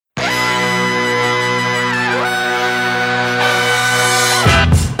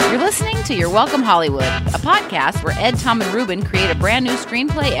to You're Welcome Hollywood, a podcast where Ed, Tom, and Ruben create a brand new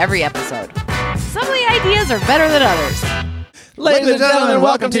screenplay every episode. Some of the ideas are better than others. Ladies and gentlemen,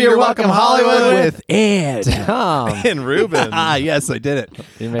 welcome to Your Welcome Hollywood with Ed, Tom, and Ruben. Yes, I did it.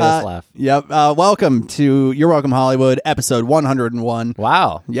 You made us laugh. Yep. Welcome to Your Welcome Hollywood, episode 101.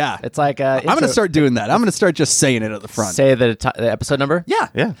 Wow. Yeah. It's like I'm going to start doing that. I'm going to start just saying it at the front. Say the episode number? Yeah.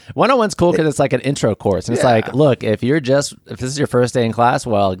 101's cool because it's like an intro course. And it's like, look, if this is your first day in class,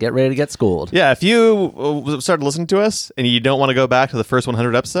 well, get ready to get schooled. Yeah, if you started listening to us and you don't want to go back to the first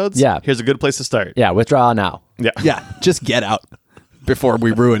 100 episodes, here's a good place to start. Yeah, withdraw now. Yeah. Just get out before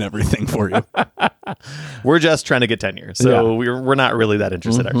we ruin everything for you. We're just trying to get tenure, so we're not really that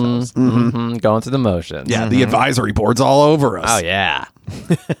interested ourselves. Going through the motions. Yeah, the advisory board's all over us. Oh, yeah.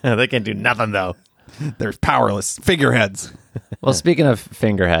 They can't do nothing, though. They're powerless figureheads. Well, speaking of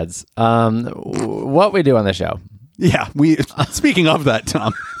fingerheads, what we do on the show? Yeah, speaking of that,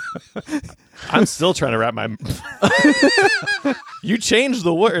 Tom. I'm still trying to wrap my... You changed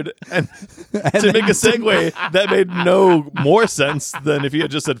the word and to make a segue that made no more sense than if you had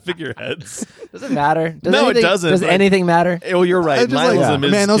just said figureheads. Does it matter? It doesn't. Does anything matter? Oh, you're right.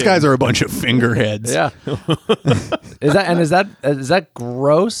 Man, those guys are a bunch of fingerheads. Yeah. Is that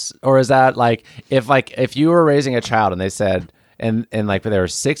gross, or is that if you were raising a child and they said and like they were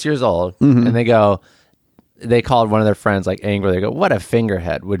 6 years old and they called one of their friends like angry, they go, "What a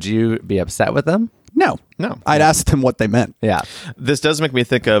fingerhead." Would you be upset with them? No. I'd ask them what they meant. Yeah. This does make me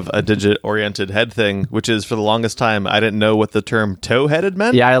think of a digit-oriented head thing, which is for the longest time I didn't know what the term toe-headed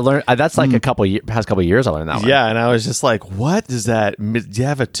meant. Yeah, I learned that's like past couple years I learned that one. Yeah, and I was just like, "What does that? Do you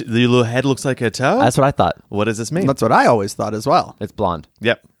have the little head looks like a toe?" That's what I thought. What does this mean? That's what I always thought as well. It's blonde.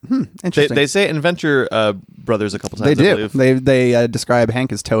 Yep. Interesting. They say it in Venture Brothers a couple times. They I do. believe. They describe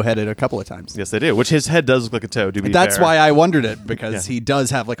Hank as toe-headed a couple of times. Yes, they do. Which his head does look like a toe. That's why I wondered it, because he does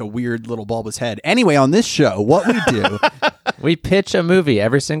have like a weird little bulbous head. Anyway, on this show, what we do, we pitch a movie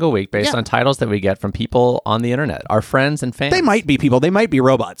every single week based on titles that we get from people on the internet, our friends and fans. they might be people, they might be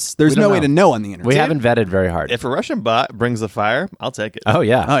robots. There's no way to know on the internet. We haven't vetted very hard. If a Russian bot brings the fire, I'll take it. Oh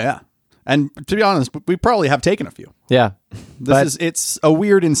yeah. Oh yeah. And to be honest, we probably have taken a few. Yeah. It's a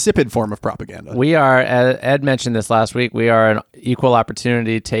weird, insipid form of propaganda. We are, Ed mentioned this last week, we are an equal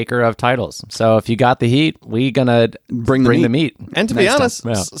opportunity taker of titles. So if you got the heat, we gonna bring the meat. And to be honest,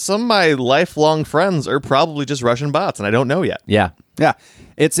 some of my lifelong friends are probably just Russian bots, and I don't know yet. Yeah. Yeah.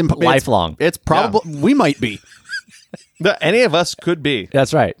 It's lifelong. It's probably we might be. Any of us could be.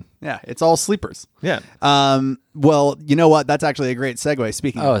 That's right. Yeah, it's all sleepers. Yeah. Well, you know what? That's actually a great segue.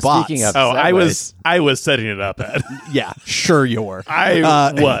 Speaking of bots. I was setting it up, Ed. Yeah, sure you were.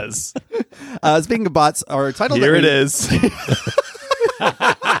 I was. Speaking of bots, our title Here it is.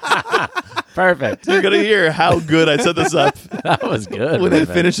 Perfect. You're gonna hear how good I set this up That was good. when it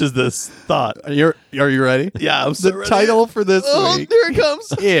finishes this thought. Are you ready? Yeah, I'm so ready. Title for this week here it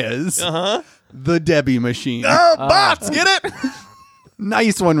comes. is The Debbie Machine. Oh, bots, get it?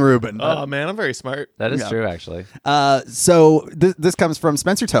 Nice one, Ruben. Oh man, I'm very smart. That is true, actually. So this comes from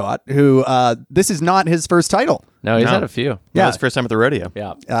Spencer Toat, who this is not his first title. No, he's had a few. Yeah, it's first time at the rodeo.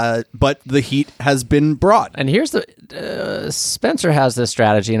 Yeah. But the heat has been brought. And here's Spencer has this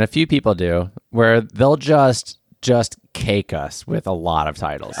strategy, and a few people do, where they'll just cake us with a lot of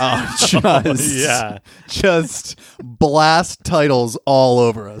titles. Just blast titles all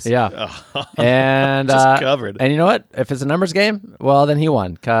over us. Yeah. And Just covered. And you know what? If it's a numbers game, well, then he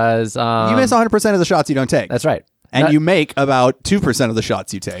won, because You miss 100% of the shots you don't take. that's right. And you make about 2% of of the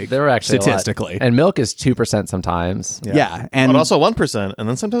shots you take. There were actually statistically. a lot. And milk is 2% sometimes. Yeah. And But also 1%, and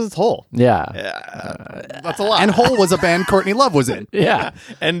then sometimes it's whole. Yeah. That's a lot. And Hole was a band Courtney Love was in. Yeah.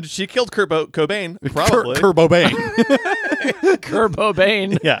 And she killed Kurt Cobain, probably. Kerbo-Bane. Kerbo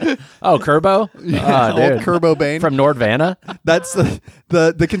Bane. Yeah. Oh, Kerbo? Oh, Old dude. Kerbo-Bane. From Nordvana? That's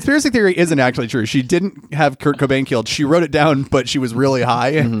the conspiracy theory isn't actually true. She didn't have Kurt Cobain killed. She wrote it down, but she was really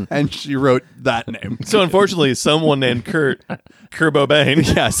high, and she wrote that name. So unfortunately, someone named Kurt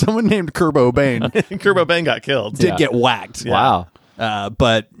Cobain. Yeah, someone named Kerbo-Bane Cobain got killed. did get whacked. Wow.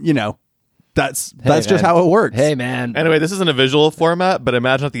 But that's just how it works. Hey, man. Anyway, this isn't a visual format, but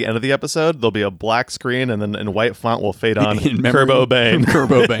imagine at the end of the episode, there'll be a black screen, and then in white font will fade on In memory-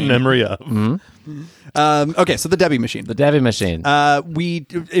 Cobain. in memory of. Okay, so the Debbie Machine. The Debbie Machine. We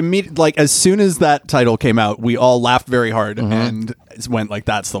immediately, as soon as that title came out, we all laughed very hard and went like,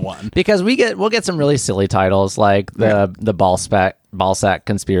 "That's the one." Because we'll get some really silly titles like the ball sack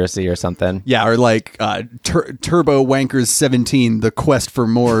conspiracy or something. Yeah, or like Turbo Wankers 17, the quest for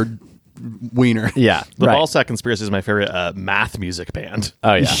more wiener. Yeah, The right. Ballsack Conspiracy is my favorite math music band.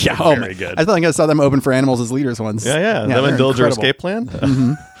 Oh yeah. Yeah, Very good. I think I saw them open for Animals as Leaders once. Yeah. Them they're and Dillinger incredible. Escape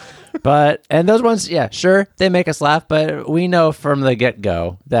Plan. And those ones, yeah, sure, they make us laugh, but we know from the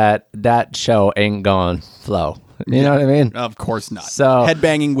get-go that show ain't going flow. You know what I mean? Of course not. So-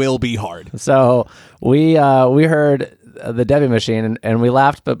 headbanging will be hard. So we heard the Debbie Machine and we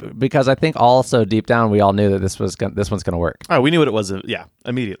laughed, but because I think also deep down we all knew that this one's gonna work. Oh, we knew what it was.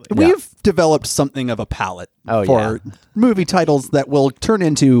 Immediately. We've developed something of a palette Oh, for movie titles that will turn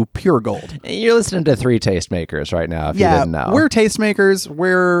into pure gold. You're listening to three tastemakers right now. If you didn't know, we're tastemakers.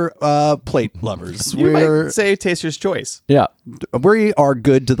 We're plate lovers. You We're might say Taster's Choice. yeah, we are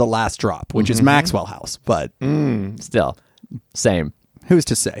good to the last drop, which is Maxwell House. But still same. who's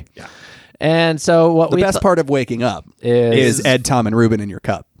to say? Yeah. And so what The we best part of waking up is Ed, Tom, and Ruben in your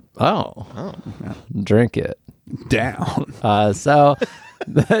cup. drink it. Down. So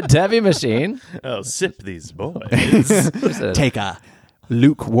the Debbie Machine. Oh, sip these boys. Take a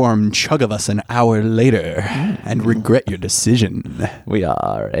lukewarm chug of us an hour later and regret your decision. We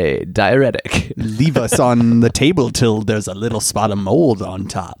are a diuretic. Leave us on the table till there's a little spot of mold on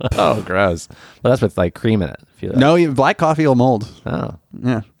top. Oh, gross. Well, that's with like cream in it. If you No, black coffee will mold. Oh,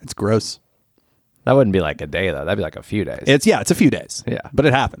 Yeah, it's gross. that wouldn't be like a day though. That'd be like a few days. It's a few days. Yeah. But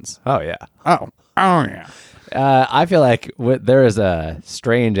it happens. Oh yeah. Oh yeah. I feel like there is a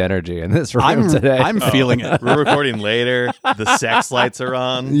strange energy in this room today. I'm feeling it. We're recording later. The sex lights are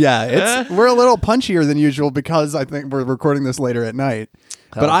on. Yeah, we're a little punchier than usual because I think we're recording this later at night.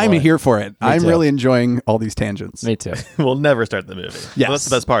 But I'm boy. here for it. I'm too. really enjoying all these tangents. Me too. We'll never start the movie. Yes. Well, that's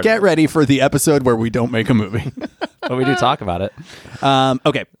the best part. Get ready for the episode where we don't make a movie. But we do talk about it.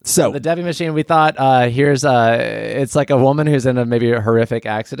 Okay, so The Debbie Machine. We thought it's like a woman who's in maybe a horrific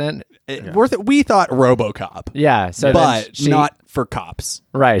accident. we thought RoboCop, Yeah. So then but she, not for cops.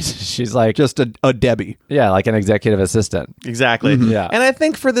 right. She's like Just a Debbie. like an executive assistant. Exactly. Yeah. And I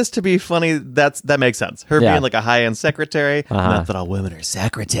think for this to be funny, that makes sense. Her Yeah. being like a high-end secretary. Not that all women are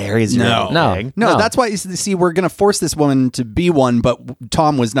secretaries. you No. know, No. gang. No, No. that's why. See, we're gonna force this woman to be one, but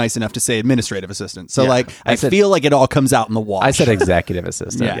Tom was nice enough to say administrative assistant. So, Yeah. I said- feel like it all comes out in the wash. I said executive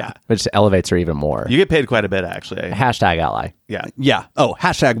assistant. Yeah. Which elevates her even more. You get paid quite a bit, actually. Hashtag ally. Yeah. yeah. Oh,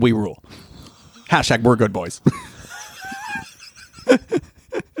 hashtag we rule. Hashtag we're good boys.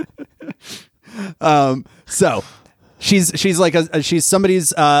 So she's like she's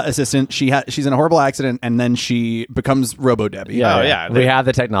somebody's assistant. She's in a horrible accident, and then she becomes Robo Debbie. Yeah. Oh, yeah. We have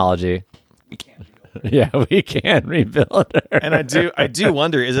the technology. Yeah, we can rebuild her. And I do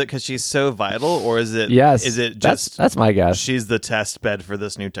wonder, is it because she's so vital, or is it Yes. is it That's- just that's my guess. she's the test bed for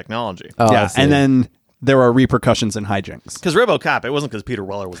this new technology? Oh, I yeah, see. and then there are repercussions and hijinks. Because RoboCop, it wasn't because Peter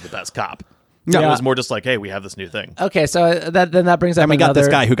Weller was the best cop. No. It was more just like, hey, we have this new thing. Okay, so that brings up And we got this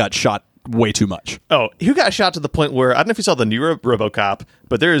another- guy who got shot way too much. Oh, who got shot to the point where I don't know if you saw the new RoboCop,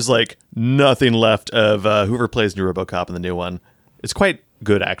 but there is like nothing left of whoever plays new RoboCop in the new one. It's quite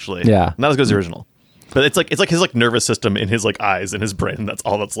good, actually. Yeah. Not as good as the original, but it's like his like nervous system in his like eyes and his brain. That's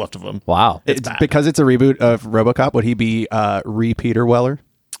all that's left of him. Wow. It's bad. Because it's a reboot of RoboCop. Would he be Peter Weller?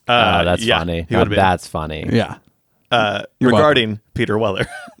 Oh, that's yeah, funny. he would've been. That's funny. Yeah. regarding Peter Weller.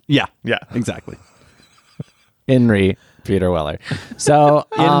 Yeah. Yeah. Exactly. Henry Peter Weller. So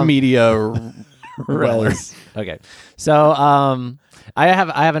In media. Res. Okay. So I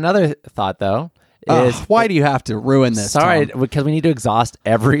have another thought though. Is Why do you have to ruin this? sorry Tom? because we need to exhaust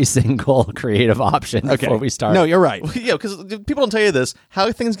every single creative option before we start. No, you're right. Yeah, because people don't tell you this.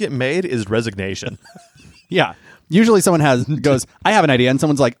 How things get made is resignation. Yeah. Usually someone goes, I have an idea, and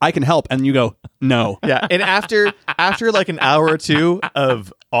someone's like, I can help, and you go, no. Yeah, and after like an hour or two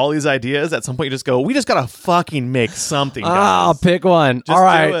of all these ideas, at some point you just go, we just gotta fucking make something. I'll Guys. pick one. Just All do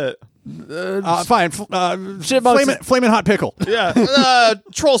right. Fine. Chipmunks- Flamin' hot pickle. Yeah,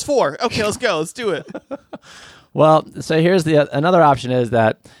 Trolls 4. Okay, let's go. Let's do it. Well, so here's another option is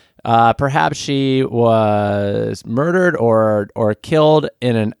that perhaps she was murdered or killed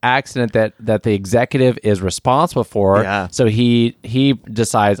in an accident that the executive is responsible for. Yeah. So he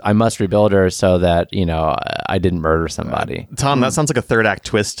decides I must rebuild her so that I didn't murder somebody. Tom, that sounds like a third act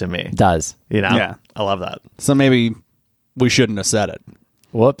twist to me. Does. You know? Yeah. I love that. So maybe we shouldn't have said it.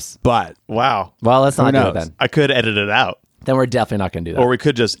 Whoops. But Wow. Well, let's not do it knows? then. I could edit it out. Then we're definitely not going to do that. Or we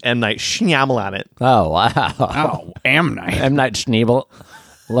could just M. Night Shyamalan it. Oh, wow. am nice. M. Night Schneebel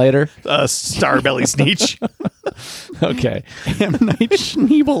later. Starbelly Sneech. Okay. M. Night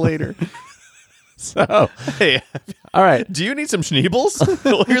Schneebelator. So, Hey, all right. do you need some Schneebles?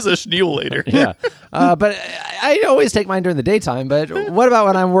 Well, here's a Schneebel later. Yeah. But I always take mine during the daytime. But what about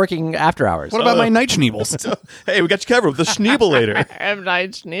when I'm working after hours? What about my night Schneebles? Hey, we got you covered with the Schneebel later. M.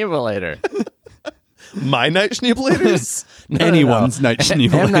 Night Schneebel later. My Night Schneebelators? Anyone's night M.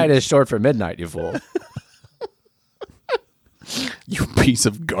 Schneebelator. Night is short for midnight, you fool. You piece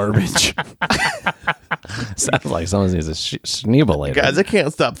of garbage. Sounds like someone needs a Schneebel later. Guys, I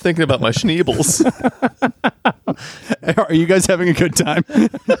can't stop thinking about my Schneebles. Are you guys having a good time?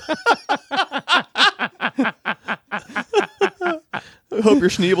 I hope your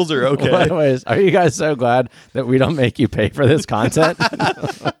Schneebles are okay. Anyways, are you guys so glad that we don't make you pay for this content?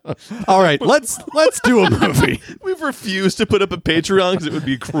 All right, let's do a movie. We've refused to put up a Patreon because it would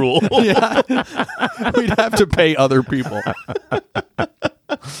be cruel. Yeah, we'd have to pay other people.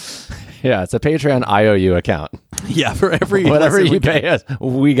 Yeah, it's a Patreon IOU account. Yeah, for every Whatever lesson you pay us,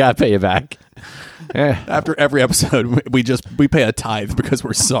 we got to pay you back. after every episode, we pay a tithe because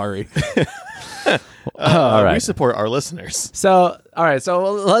we're sorry. All right. We support our listeners. So, all right.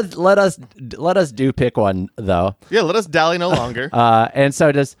 So let us do pick one though. Yeah, let us dally no longer. And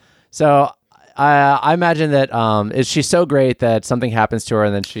so I imagine that is she so great that something happens to her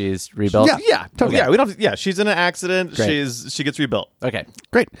and then she's rebuilt? yeah, Okay. yeah. We don't. Yeah, she's in an accident. Great. She gets rebuilt. Okay.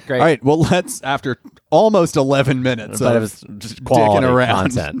 Great. Great. All right. Well, let's after almost 11 minutes But it of was just quality dicking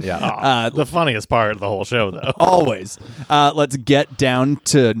around. content. Yeah. The funniest part of the whole show, though. Always. Let's get down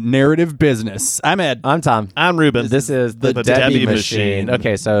to narrative business. I'm Ed. I'm Tom. I'm Ruben. This is the The Debbie, Debbie machine. machine.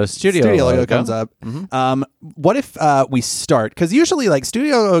 Okay, so studio Studio logo logo comes up. What if we start? Because usually, like,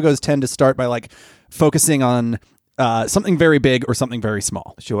 studio logos tend to start by like focusing on something very big or something very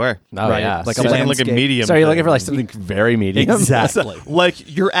small. Sure. Oh, Right. yeah. Like So a Like a landscape. medium. So you're thing. looking for like something very medium? Exactly.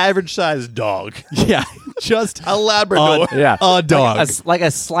 like your average sized dog. Yeah, just A Labrador. Yeah. a dog. Like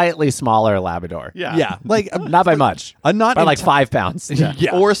a slightly smaller Labrador. Yeah. yeah, like Not by much. not By like enti- 5 pounds. Yeah,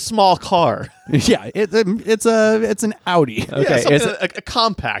 Or a small car. yeah. It's an Audi. Okay, Yeah, something, it's a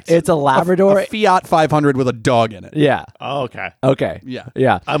compact. It's a Labrador. A Fiat 500 with a dog in it. Yeah. Oh, okay. Okay. Yeah.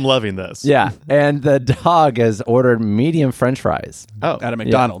 Yeah. I'm loving this. Yeah. And the dog has ordered medium French fries. Oh. At a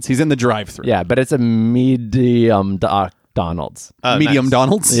McDonald's. He's in the drive-thru. Yeah, but it's a medium Donald's. Medium nice.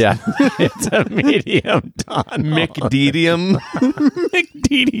 Donald's. Yeah. It's a medium Donald's. McDedium.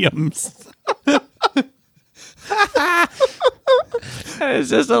 McDediums. It's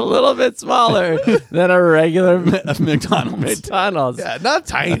just a little bit smaller than a regular McDonald's. McDonald's. Yeah, not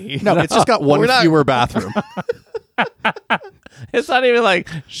tiny. No, it's just got one We're not- fewer bathroom. It's not even like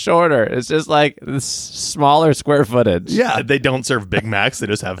shorter. It's just like this smaller square footage. Yeah. They don't serve Big Macs. They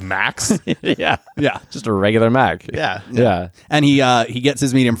just have Macs. Yeah. Yeah. Just a regular Mac. Yeah. Yeah. And he gets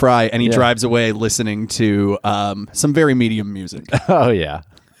his medium fry and he Yeah. drives away listening to some very medium music. Oh, yeah.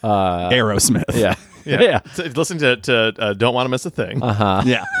 Aerosmith. Yeah. Yeah. So listen to Don't Want to Miss a Thing.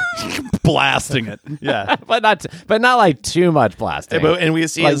 Yeah. Blasting it. Yeah. But not like too much plastic. And we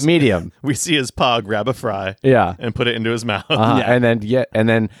see like his medium. We see his paw grab a fry. Yeah. And put it into his mouth. Yeah. And then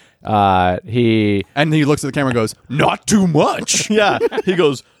he And he looks at the camera and goes, "Not too much." Yeah. He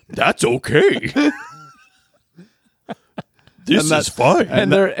goes, "That's okay. This is fine."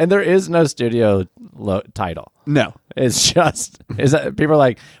 and there is no studio title. No. It's just people are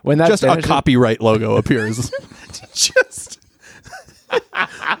like when that Just a finishes- copyright logo appears. Just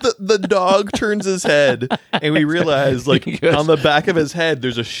the dog turns his head and we realize like He goes- on the back of his head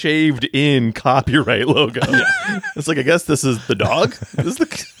there's a shaved in copyright logo. It's like, I guess this is the dog.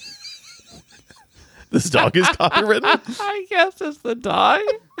 This dog is copywritten. I guess it's the dog.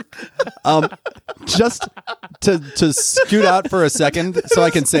 Just to scoot out for a second so I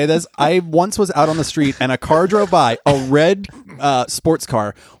can say this, I once was out on the street and a car drove by, a red sports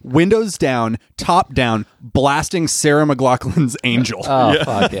car, windows down, top down, blasting Sarah McLachlan's Angel. Oh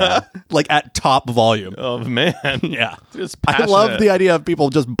fuck yeah. Like at top volume. Oh man. Yeah. Just I love passionate. the idea of people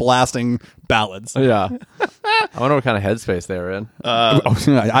just blasting ballads. Yeah. I wonder what kind of headspace they were in. I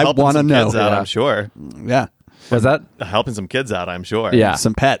Helping want to some know. kids out, Yeah. I'm sure. Yeah. Was that? Helping some kids out, I'm sure. Yeah.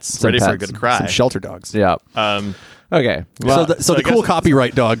 Some pets. Ready for a pets. good cry. Some shelter dogs. Yeah. Okay. Well, So the I guess cool it's-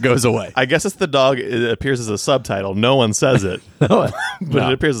 copyright dog goes away. I guess it's the dog. It appears as a subtitle. No one says it, but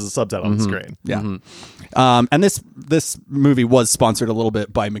it appears as a subtitle on the screen. Yeah. And this movie was sponsored a little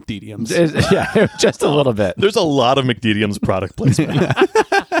bit by McDediums. yeah, just a little bit. There's a lot of McDedium's product placement.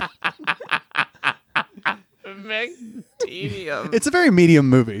 It's a very medium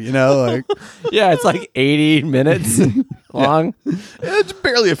movie, you know? Like, Yeah, it's like 80 minutes long. It's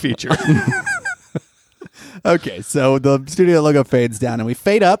barely a feature. okay, so the studio logo fades down and we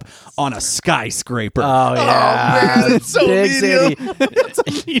fade up on a skyscraper. Oh yeah, man, it's so big medium. city. It's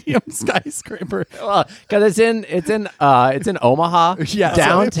a medium skyscraper. Well, because it's in Omaha. Yeah,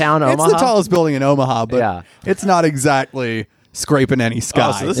 downtown so Omaha. It's the tallest building in Omaha, but Yeah. it's not exactly scraping any sky.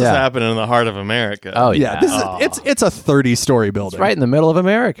 Oh, so this Yeah. is happening in the heart of America. Oh yeah, this is it's a 30-story building. right in the middle of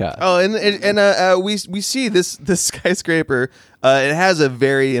America. Oh, and we see this skyscraper. It has a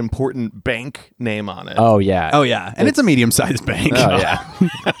very important bank name on it. Oh yeah. Oh yeah, and it's a medium-sized bank. Oh yeah.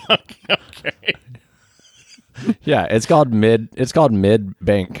 Okay. Yeah. It's called Mid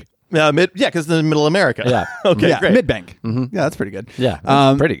Bank. Because in the middle of America. Yeah. Okay, yeah, great. mid-bank. Yeah, that's pretty good.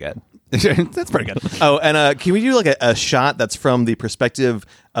 Yeah. Pretty good. That's pretty good. Oh, and can we do like a shot that's from the perspective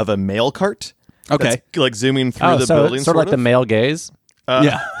of a mail cart? Okay. That's, like zooming through Oh, the so building, sort of like the male gaze.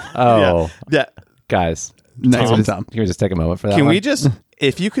 Yeah. Oh, Yeah. guys. Nice Can one, Tom. we just take a moment for that? Can one? we just,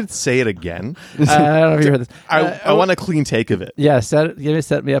 if you could say it again, I don't know if you heard this. I want a clean take of it. Yeah, set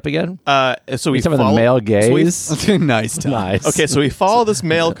me up again. So we Some of the follow male so we- gaze. Nice, Tom. Nice. okay, so we follow this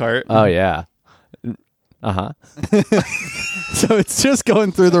mail cart. Oh yeah. So it's just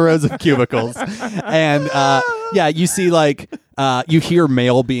going through the rows of cubicles, and yeah, you see like you hear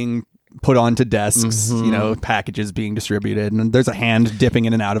mail being put onto desks, you know, packages being distributed, and there's a hand dipping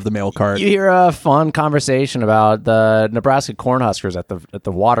in and out of the mail cart. You hear a fun conversation about the Nebraska Cornhuskers at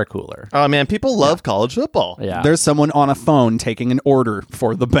the water cooler. Oh man, people love college football. Yeah. There's someone on a phone taking an order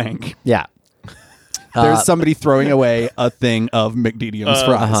for the bank. Yeah. There's somebody throwing away a thing of McDedium's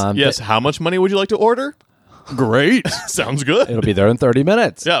fries. Yes. How much money would you like to order? Great. Sounds good. It'll be there in 30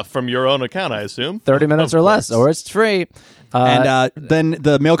 minutes. Yeah, from your own account, I assume. 30 minutes Of or less, course. or it's free. And then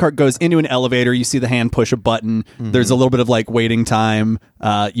the mail cart goes into an elevator. You see the hand push a button. There's a little bit of like waiting time.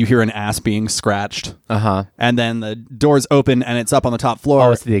 You hear an ass being scratched. And then the doors open and it's up on the top floor.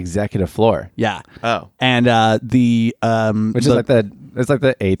 Oh, it's the executive floor, Yeah. Oh. And which is like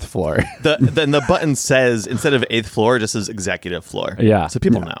the 8th floor. Then the button says, instead of 8th floor, it just says executive floor. Yeah. So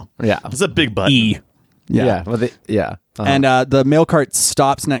people know. Yeah. It's a big button. E. Yeah. Well, And the mail cart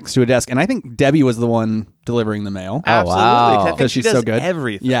stops next to a desk, and I think Debbie was the one delivering the mail. Absolutely. wow. 'Cause I think Because she she's does so good.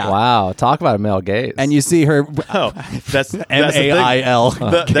 everything. Yeah. Wow. Talk about a male gaze. And you see her Oh, that's M-A-I-L.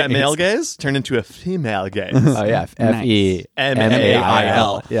 That male gaze turned into a female gaze. Oh yeah. FEMAIL.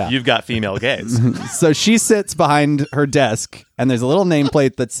 M-A-I-L. Yeah. You've got female gaze. So she sits behind her desk, and there's a little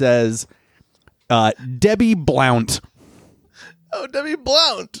nameplate that says Debbie Blount. Oh, Debbie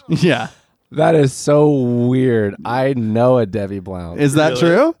Blount. Yeah. That is so weird. I know a Debbie Blount. Is that Really?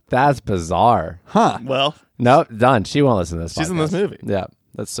 true? That's bizarre. Huh. Well, Nope, done. She won't listen to this. She's in this podcast. movie. Yeah,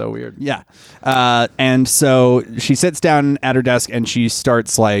 that's so weird. Yeah. And so she sits down at her desk and she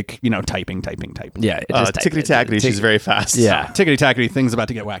starts like, you know, typing. Yeah, just tickety tackety. She's very fast. Yeah. Tickety tackety, things about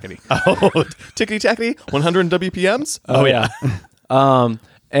to get wackety. Oh, tickety tackety. 100 WPMs. Oh yeah.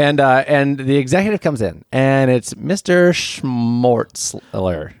 And the executive comes in, and it's Mr.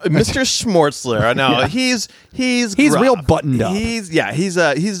 Schmortzler. Mr. Schmortzler. No, he's gruff. real buttoned up. He's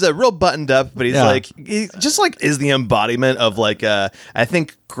a real buttoned up, but he's Yeah. like he just like is the embodiment of like I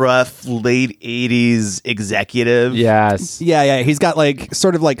think gruff late 80s executive. Yes. Yeah. He's got like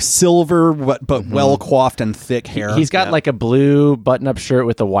sort of like silver, but well coiffed and thick hair. He's got like a blue button-up shirt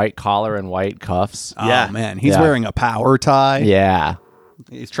with a white collar and white cuffs. oh, Yeah. man. He's Yeah. wearing a power tie. Yeah.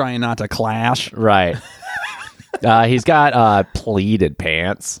 He's trying not to clash. Right. He's got pleated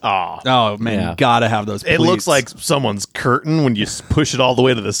pants. Oh, man. Yeah. You gotta have those. It looks like someone's curtain when you push it all the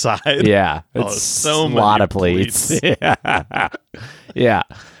way to the side. Yeah. Oh, It's so a many lot of pleats. Yeah. Yeah.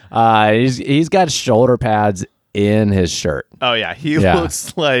 He's got shoulder pads in his shirt. Oh yeah, he Yeah.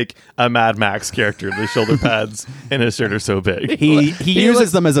 looks like a Mad Max character. The shoulder pads in his shirt are so big. He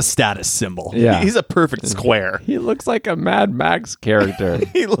uses them as a status symbol. Yeah. He's a perfect square. He looks like a Mad Max character.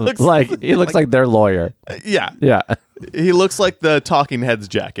 He looks he looks like their lawyer. Yeah, Yeah. he looks like the Talking Heads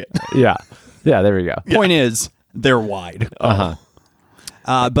jacket. Yeah. Yeah, there we go. Point is, they're wide.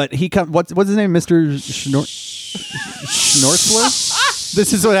 But he comes. What's his name? Mr. Schnortzler?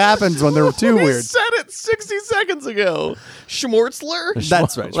 This is what happens when they're too He weird. said it 60 seconds ago. Schmortzler.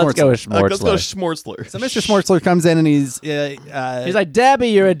 That's right. Let's go with Let's go Schmortzler. Schmortzler. So Mr. Schmortzler comes in and he's He's like, Debbie,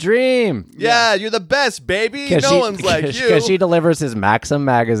 you're a dream. Yeah, you're the best, baby. No one's like you. Because she delivers his Maxim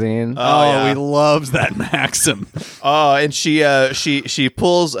magazine. oh, he loves that Maxim. Oh, and she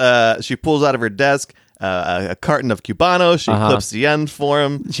pulls out of her desk a carton of Cubano. She clips the end for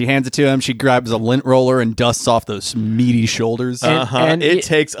him. She hands it to him. She grabs a lint roller and dusts off those meaty shoulders. And it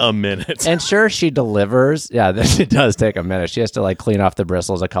takes a minute. And sure, she delivers. Yeah, it does take a minute. She has to like clean off the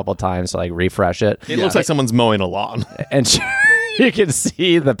bristles a couple times to like refresh it. It looks like someone's mowing a lawn. And you can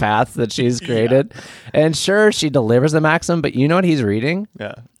see the paths that she's created. And sure, she delivers the Maxim, but you know what he's reading?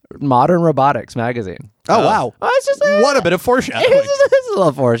 Yeah. Modern Robotics magazine. Oh, wow. Oh, it's just What a bit of foreshadowing. It's a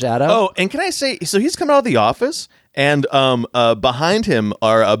little foreshadow. Oh, and can I say, so he's coming out of the office, and behind him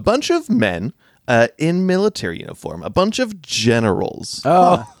are a bunch of men in military uniform. A bunch of generals.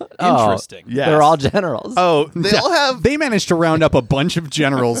 Oh, Interesting. Yes. They're all generals. Oh, they all have. They managed to round up a bunch of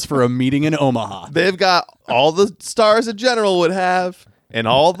generals for a meeting in Omaha. They've got all the stars a general would have, and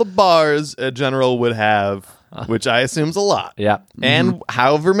all the bars a general would have, which I assume's a lot. Yeah. And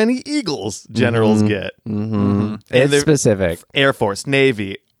however many eagles generals get. And It's they're- specific. Air Force,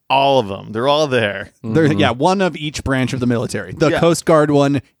 Navy, all of them. They're all there. There, yeah, one of each branch of the military. The Yeah. Coast Guard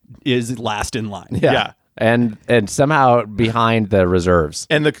one is last in line. Yeah. And somehow behind the reserves.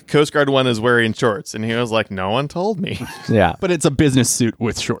 And the Coast Guard one is wearing shorts. And he was like, no one told me. Yeah. But it's a business suit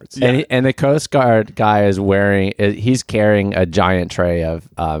with shorts. And the Coast Guard guy is he's carrying a giant tray of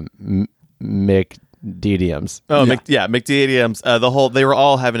McDediums. Oh, McDadiums. They were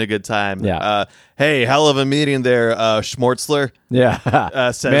all having a good time. Yeah. Hey, hell of a meeting there, Schmortzler.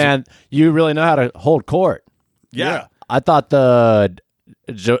 Yeah. Says, Man, you really know how to hold court. Yeah. I thought the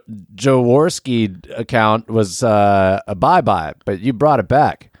Jaworski account was a bye-bye, but you brought it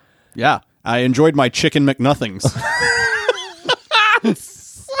back. Yeah. I enjoyed my chicken McNothings.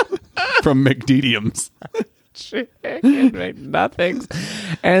 From McDediums. Nothing.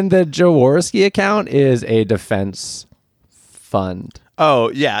 And the Jaworski account is a defense fund.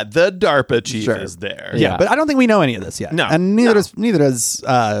 Oh, yeah. The DARPA chief Sure. is there. Yeah, Yeah. but I don't think we know any of this yet. No. And neither does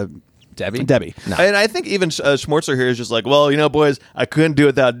Debbie? Debbie. And I think even Schmortzer here is just like, well, boys, I couldn't do it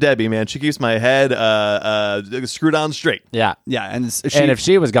without Debbie, man. She keeps my head screwed on straight. Yeah. Yeah, and she, And if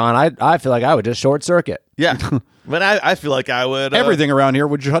she was gone, I feel like I would just short circuit. Yeah. But I feel like I would. everything around here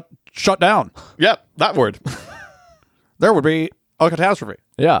would shut down. Yep. That word. There would be a catastrophe.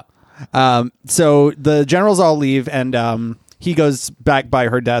 Yeah. So the generals all leave, and he goes back by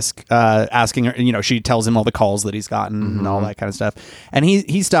her desk, asking her. She tells him all the calls that he's gotten and all that kind of stuff. And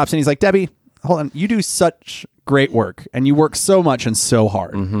he stops and he's like, "Debbie, hold on. You do such great work, and you work so much and so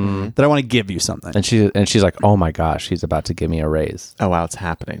hard that I want to give you something." And she's like, "Oh my gosh, he's about to give me a raise." Oh, wow. It's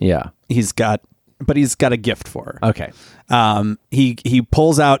happening. Yeah. He's got a gift for her. Okay. He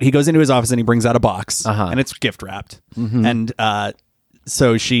pulls out. He goes into his office and he brings out a box, Uh-huh. and it's gift wrapped. And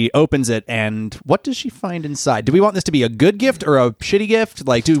so she opens it, and what does she find inside? Do we want this to be a good gift or a shitty gift?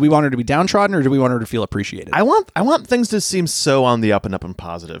 Like, do we want her to be downtrodden, or do we want her to feel appreciated? I want things to seem so on the up and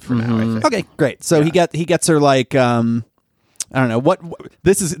positive for now, I think. Okay, great. So he gets her like I don't know what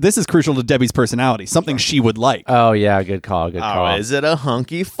this is crucial to Debbie's personality. Something she would like. Oh yeah, good call. Good Oh, call. is it a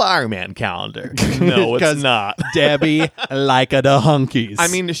hunky fireman calendar? No, it's 'Cause not. Debbie like a the hunkies. I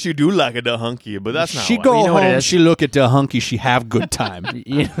mean, she do like it a hunky, but that's not she why. go You know what it home, is? she look at the hunky, she have good time.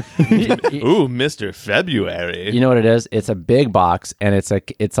 you Ooh, Mr. February. know what it is? It's a big box, and it's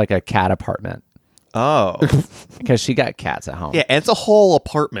like a cat apartment Oh. because she got cats at home. Yeah, and it's a whole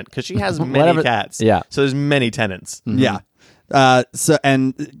apartment because she has many Whatever- cats. yeah. So there's many tenants. Yeah.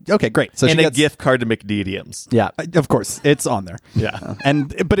 Okay, great. So And she a gets, gift card to McDediums. Yeah. Of course, it's on there. Yeah.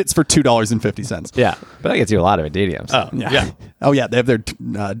 But it's for $2.50. Yeah. But that gets you a lot of Adidiums. Oh, yeah. Oh yeah, they have their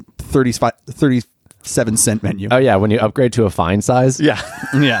 37-cent menu. Oh yeah, when you upgrade to a fine size. Yeah.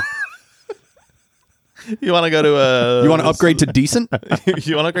 Yeah. You want to go to a... You want to upgrade to decent?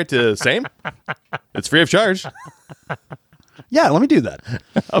 You want to upgrade to same? It's free of charge. Yeah, let me do that.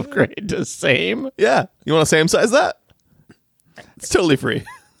 Upgrade to same. Yeah. You want to same size that? It's totally free.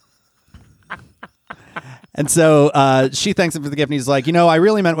 And so she thanks him for the gift, and he's like, I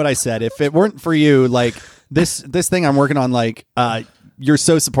really meant what I said. If it weren't for you, like this thing I'm working on, like you're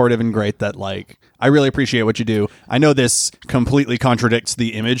so supportive and great that like I really appreciate what you do. I know this completely contradicts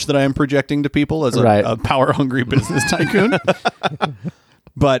the image that I am projecting to people as Right. a power hungry business tycoon.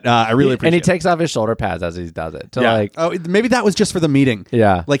 But I really appreciate And he it. takes off his shoulder pads as he does it. To Yeah. like, Oh, maybe that was just for the meeting.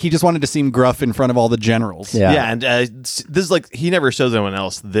 Yeah. Like he just wanted to seem gruff in front of all the generals. Yeah. Yeah, and this is like he never shows anyone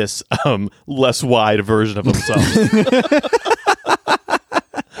else this less wide version of himself.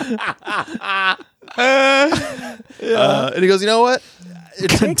 And he goes, you know what?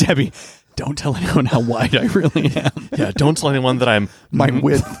 Debbie, don't tell anyone how wide I really am. Yeah, don't tell anyone that I'm My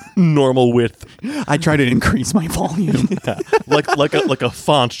width. normal width. I try to increase my volume. Yeah, like a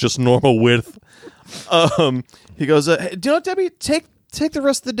font, just normal width. He goes, hey, do you know what, Debbie? Take the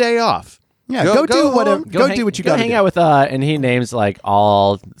rest of the day off. Yeah, go do whatever. home. Go do what you got to hang do. out with and he names like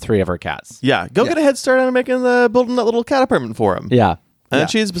all 3 of her cats. Yeah, go get a head start on building that little cat apartment for him. Yeah. And Yeah.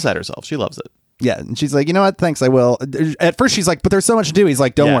 she's beside herself. She loves it. Yeah, and she's like, you know what? Thanks, I will. At first, she's like, but there's so much to do. He's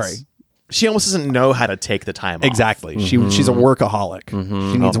like, don't Yes. worry. She almost doesn't know how to take the time off. Exactly. She's a workaholic.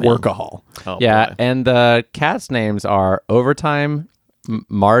 She needs man. workahol. Oh, Yeah, boy. and the cats' names are Overtime,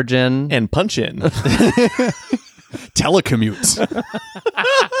 Margin, And punch in. Telecommute.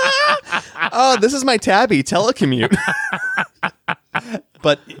 Oh, this is my tabby telecommute.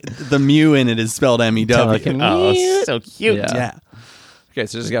 but the Mew in it is spelled MEW. Oh, so cute. Yeah. Yeah. Okay,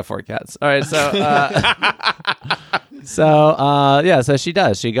 so she's got 4 cats. All right, so so she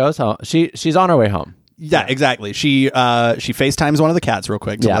does. She goes home. She's on her way home. Yeah, exactly. She FaceTimes one of the cats real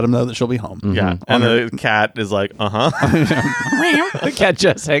quick to Yeah. let him know that she'll be home. Yeah. And the cat is like, The cat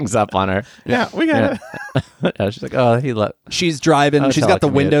just hangs up on her. Yeah, we got it. Yeah, she's like, oh, he left. She's driving. Oh, She's got the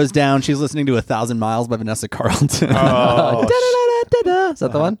telecommute. windows down. She's listening to 1,000 Miles by Vanessa Carlton. Oh, Is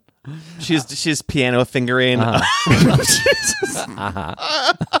that the one? she's piano fingering. Not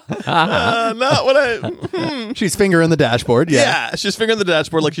what I. She's fingering the dashboard. Yeah, she's fingering the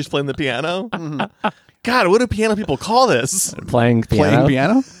dashboard like she's playing the piano. God, what do piano people call this? Playing piano. Playing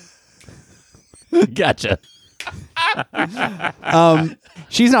piano. Gotcha.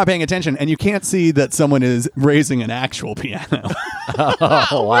 She's not paying attention, and you can't see that someone is raising an actual piano.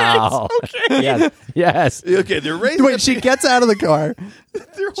 Oh, wow. Okay. Yes. Okay, they're raising. Wait, she gets out of the car.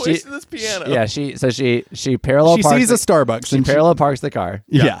 They're hoisting this piano. Yeah, she parallel She parks. sees a Starbucks. She and parallel parks the car.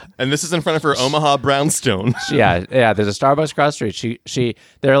 yeah. And this is in front of her Omaha brownstone. Yeah. There's a Starbucks across the street.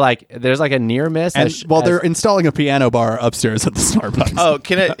 There's like a near miss. And they're installing a piano bar upstairs at the Starbucks. Oh,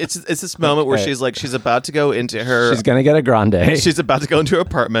 it's this moment where she's about to go into her. she's gonna get a grande. She's about to go into her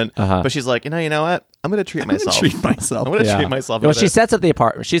apartment, but she's like, you know what? I'm gonna treat myself. Treat myself. I'm gonna treat myself. Well, she sets up the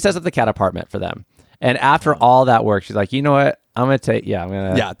apartment. She sets up the cat apartment for them. And after all that work, she's like, you know what? I'm gonna take. Yeah, I'm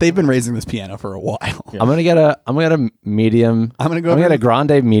gonna. Yeah, they've been raising this piano for a while. I'm gonna get a medium. I'm gonna go I'm gonna over- get a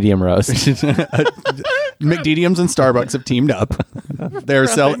grande medium roast. McDediums and Starbucks have teamed up. They're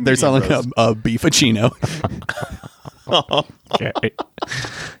selling a beefacino. Okay.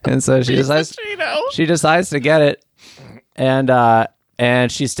 And so she decides to get it,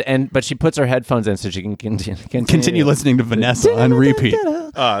 but she puts her headphones in so she can Continue listening to Vanessa on repeat.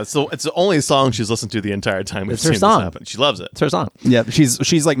 So it's the only song she's listened to the entire time we've It's her seen song. this happen. She loves it. It's her song. Yeah,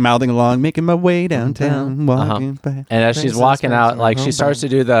 she's like mouthing along, making my way downtown, walking back. And as she's walking out, like she starts to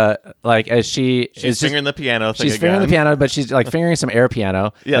do the as she's fingering the piano thing She's fingering the again. piano, but she's like fingering some air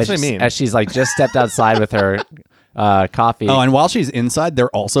piano. Yeah, that's as what I she's- mean. As she's like just stepped outside with her coffee. Oh, and while she's inside, they're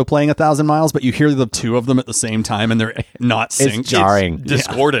also playing 1,000 Miles, but you hear the two of them at the same time, and they're not synced. It's jarring.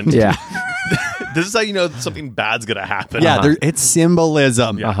 Discordant. Yeah. This is how you know something bad's gonna happen. Yeah, it's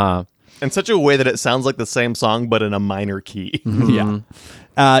symbolism. Uh-huh. In such a way that it sounds like the same song but in a minor key.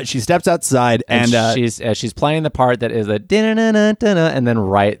 Yeah. She steps outside, and she's playing the part that is a da-na-na-na-na-na, and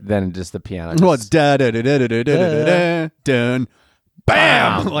then just the piano. well, it's da da da da da da da da dun,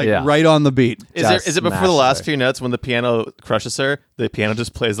 bam, like Yeah. right on the beat. Is it before the smashes last her. few notes when the piano crushes her? The piano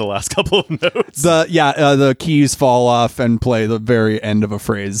just plays the last couple of notes. The keys fall off and play the very end of a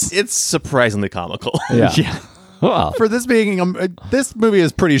phrase. It's surprisingly comical. Yeah. Yeah. Well, For this being, this movie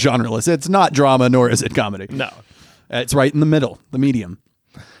is pretty genreless. It's not drama, nor is it comedy. No. It's right in the middle, the medium.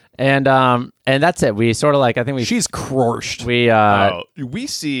 and that's it. We sort of like I think we She's crushed. We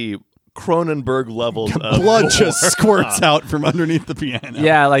see Cronenberg levels of Blood gore. just squirts out from underneath the piano.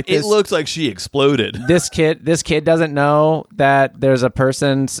 yeah like It this. looks like she exploded. This kid doesn't know that there's a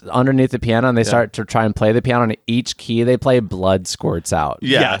person underneath the piano, and they start to try and play the piano. And each key they play, blood squirts out.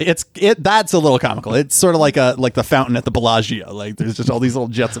 Yeah. That's a little comical. It's sort of like the fountain at the Bellagio. Like there's just all these little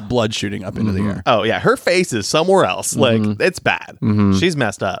jets of blood shooting up into the air. Oh yeah, her face is somewhere else. Like it's bad. She's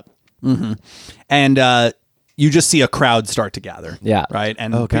messed up. And you just see a crowd start to gather. Yeah. Right?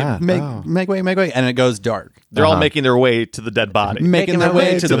 And God. make way, and it goes dark. They're all making their way to the dead body. Making their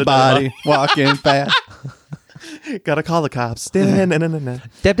way to the body, walking fast. Gotta call the cops. Da-na-na-na-na.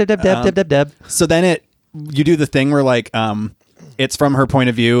 Deb, deb, deb, deb, deb, deb, deb. So then you do the thing where like it's from her point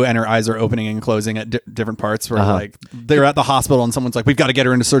of view, and her eyes are opening and closing at different parts. Where like they're at the hospital, and someone's like, "We've got to get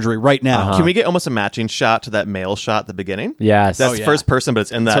her into surgery right now." Can we get almost a matching shot to that male shot at the beginning? Yes. That's yeah. first person, but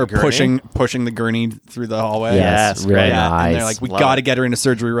it's in that Her gurney. pushing the gurney through the hallway. Yes, Yes, really right. Yeah, nice. and they're like, "We Love got to it. get her into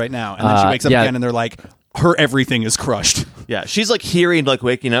surgery right now." And then she wakes up yeah. again, and they're like, "Her everything is crushed." Yeah, she's like hearing, like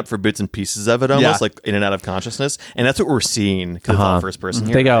waking up for bits and pieces of it, almost Yeah. like in and out of consciousness, and that's what we're seeing because it's all first person.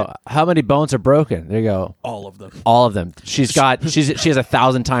 Here, They go, how many bones are broken? They go, All of them. all of them. She has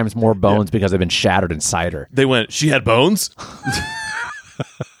 1,000 times more bones because they've been shattered inside her. They went. She had bones.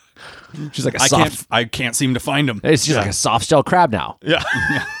 She's like a I soft. can't seem to find them. It's just like a soft shell crab now. Yeah,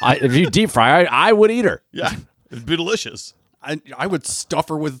 If you deep fry, I would eat her. yeah, it'd be delicious. I would stuff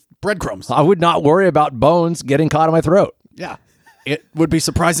her with breadcrumbs. I would not worry about bones getting caught in my throat. Yeah, it would be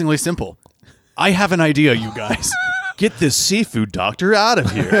surprisingly simple. I have an idea, you guys. Get this seafood doctor out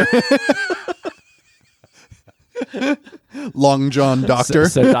of here. Long John Doctor.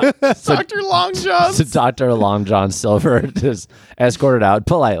 So Dr. Long John. Dr. Long John Silver is escorted out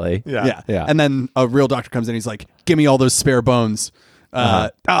politely. Yeah. Yeah. And then a real doctor comes in. He's like, "Give me all those spare bones."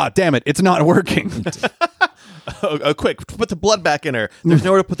 Damn it, it's not working. Quick, put the blood back in her. There's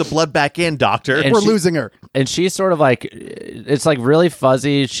nowhere to put the blood back in, doctor. And We're she- losing her. And she's sort of like, it's like really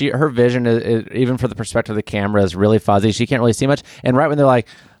fuzzy. Her vision, is, even for the perspective of the camera, is really fuzzy. She can't really see much. And right when they're like,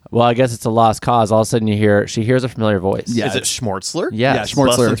 well, I guess it's a lost cause, all of a sudden she hears a familiar voice. Yeah. Is it Schmortzler? Yes. Yeah,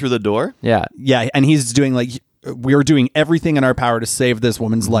 Schmortzler. Busting through the door? Yeah. Yeah, and he's doing like, we're doing everything in our power to save this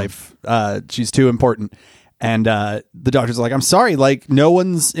woman's life. She's too important. And the doctor's like, I'm sorry, like no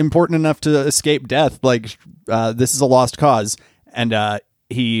one's important enough to escape death. Like this is a lost cause. And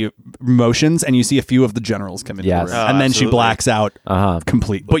he motions, and you see a few of the generals come in. Yes. The room. Oh, And then absolutely. she blacks out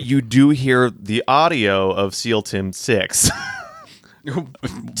completely. But you do hear the audio of SEAL Team 6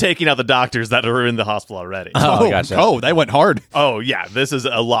 taking out the doctors that are in the hospital already. Oh, gotcha. Oh, they went hard. Oh, yeah. This is a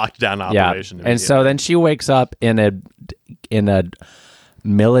lockdown Yeah. operation. And so then she wakes up in a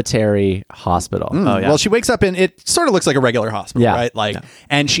military hospital. Oh, yeah. Well, she wakes up in it sort of looks like a regular hospital, Yeah. right? Like,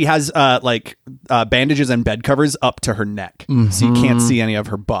 and she has bandages and bed covers up to her neck, so you can't see any of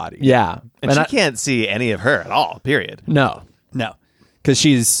her body. Yeah. And she can't see any of her at all, period. No. No, because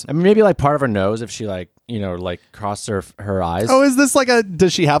she's. I mean, maybe like part of her nose if she like crossed her eyes. Oh, is this like a?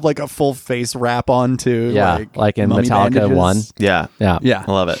 Does she have like a full face wrap on too? Yeah, like in mummy Metallica bandages? 1. Yeah. Yeah. Yeah,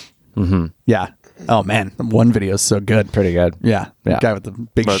 I love it. yeah. Oh man, the one video is so good. Pretty good. Yeah, Yeah. the guy with the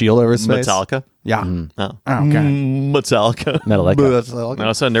big shield over his face. Metallica? Yeah. Oh. Oh, okay. Metallica. Metallica. I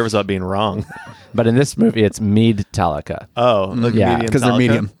was so nervous about being wrong. But in this movie, it's Metallica. Oh, like Yeah. medium Because they're Metallica?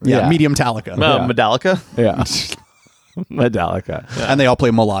 medium. Yeah, Yeah. medium Metallica. Oh, Metallica? Yeah. Metallica. And they all play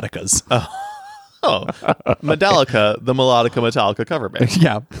melodicas. Oh, Metallica, the Metallica cover band.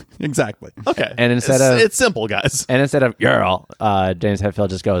 Yeah, exactly. Okay. And instead it's simple, guys. And instead of girl, James Hetfield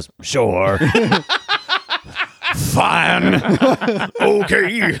just goes, sure. Fine.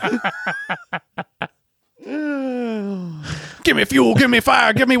 Okay. Give me fuel, give me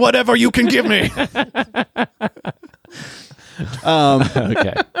fire, give me whatever you can give me.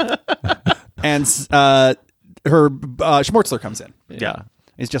 Okay. And her Schmortzler comes in. Yeah.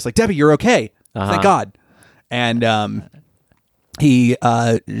 He's just like, Debbie, you're okay. Thank God. And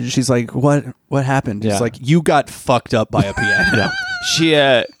she's like, what happened? Yeah. He's like, you got fucked up by a piano.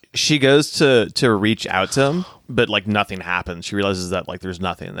 She goes to reach out to him, but like nothing happens. She realizes that like there's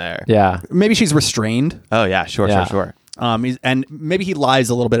nothing there. Yeah. Maybe she's restrained. Oh yeah, sure. And maybe he lies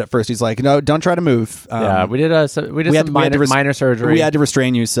a little bit at first. He's like, no, don't try to move. Yeah. We did some minor surgery. We had to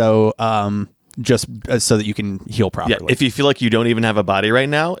restrain you, so just so that you can heal Yeah, properly. if you feel like you don't even have a body right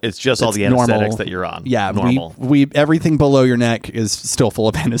now, it's just all It's the anesthetics normal. that you're on. Yeah, normal. we everything below your neck is still full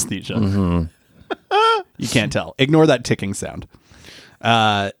of anesthesia. You can't tell. Ignore that ticking sound.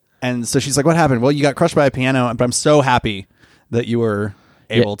 And so she's like, "What happened?" Well, you got crushed by a piano, but I'm so happy that you were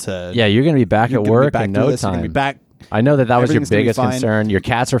able to. Yeah, you're going to be back you're at gonna be work back in to no this, you're gonna time. be back. I know that was your Everything's gonna be biggest fine. concern. Your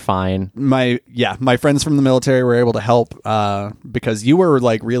cats are fine. My friends from the military were able to help because you were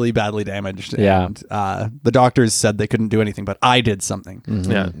like really badly damaged. Yeah. And the doctors said they couldn't do anything, but I did something.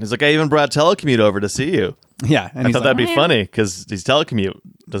 Yeah, he's like, I even brought Telecommute over to see you. Yeah, and I he's thought like, that'd be funny because he's Telecommute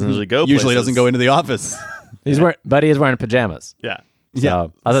doesn't usually go. usually places. doesn't go into the office. But he is wearing pajamas. Yeah, So Yeah.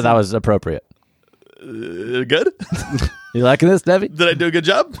 I thought that was appropriate. good. You liking this, Debbie? Did I do a good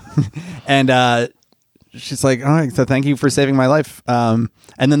job? And she's like, all right, so thank you for saving my life. And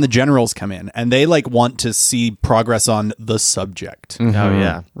then the generals come in and they like want to see progress on the subject. Oh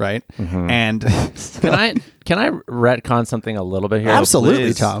yeah. Right. And Can I retcon something a little bit here? absolutely,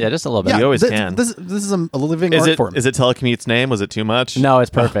 please. Tom. Yeah, just a little bit. You always this, can. This is a living Is art it form. is it Telecommute's name? Was it too much? No,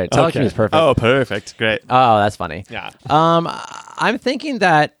 it's perfect. Telecommute's is perfect. Oh, perfect. Great. Oh, that's funny. Yeah. I'm thinking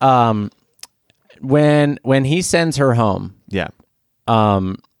that when he sends her home, Yeah.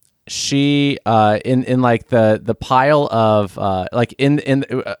 she in like the pile of like in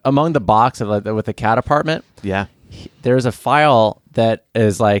among the box of like with the cat apartment, Yeah. there's a file that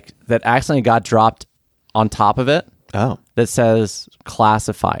is like that accidentally got dropped on top of it Oh. that says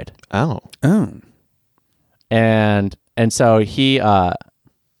classified. Oh. And so he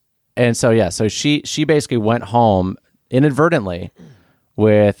so she basically went home inadvertently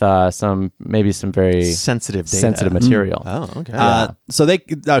with some very Sensitive data. sensitive material. Oh.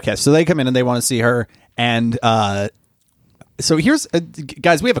 Okay. so they come in and they want to see her. And so here's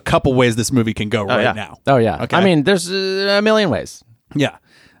guys, we have a couple ways this movie can go right yeah. now. Oh yeah. Okay. I mean, there's a million ways. Yeah.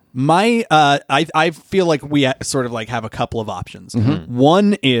 My I feel like we sort of like have a couple of options.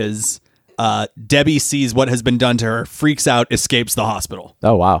 One is Debbie sees what has been done to her, freaks out, escapes the hospital,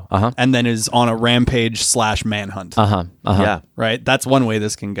 Oh wow. and then is on a rampage / manhunt. Yeah. Right? That's one way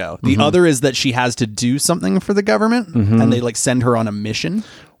this can go. The other is that she has to do something for the government and they like send her on a mission.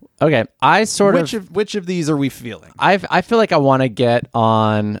 Okay, I sort Which of these are we feeling? I feel like I want to get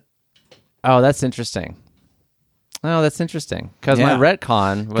on. Oh, that's interesting. Oh, that's interesting. Because Yeah. my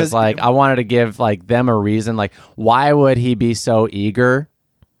retcon was 'Cause- like I wanted to give like them a reason. Like, why would he be so eager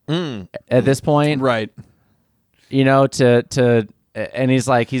at this point? Right. You know, to and he's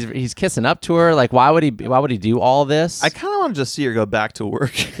like he's kissing up to her. Like, why would he do all this? I kind of want to just see her go back to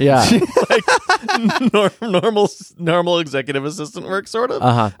work. yeah. normal executive assistant work, sort of.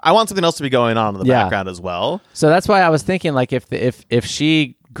 Uh-huh. I want something else to be going on in the Yeah. background as well. So that's why I was thinking like if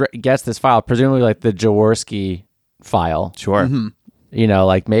she gets this file, presumably like the Jaworski file. Sure. You know,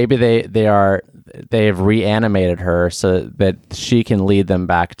 like maybe they've reanimated her so that she can lead them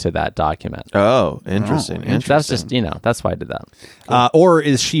back to that document. Oh, interesting. That's just, that's why I did that. Or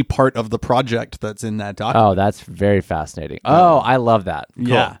is she part of the project that's in that document? Oh, that's very fascinating. Oh, I love that.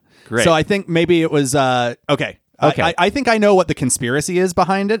 Yeah. Great. So I think maybe it was okay. Okay. I think I know what the conspiracy is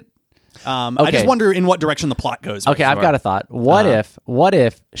behind it. I Okay. just wonder in what direction the plot goes. Okay, I've got a thought. What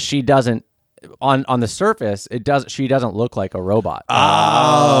if she doesn't on the surface she doesn't look like a robot.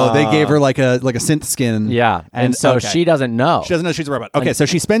 Oh, they gave her like a synth skin. Yeah. And so okay. she doesn't know. She doesn't know she's a robot. Okay, so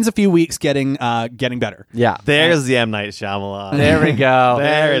she spends a few weeks getting better. Yeah. There's the M. Night Shyamalan. There we go.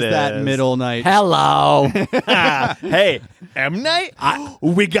 There it There's that is. middle night. Hello. Hey, M. Night?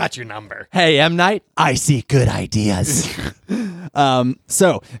 We got your number. Hey, M. Night. I see good ideas.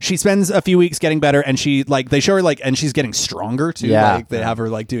 So she spends a few weeks getting better, and they show her and she's getting stronger too. Yeah. Like they have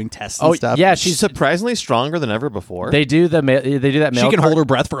her doing tests and stuff. yeah. She's surprisingly stronger than ever before. They do that mail She can cart- hold her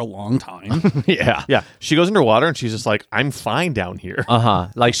breath for a long time. Yeah. Yeah, she goes underwater and she's just like, I'm fine down here.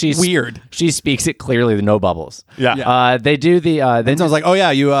 Like she's Weird. She speaks it clearly with no bubbles. Yeah. They do the Then then someone's like, "Oh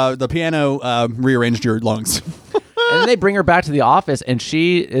yeah, you the piano rearranged your lungs." and they bring her back to the office and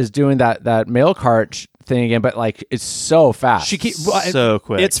she is doing that mail cart thing again, but like it's so fast. She So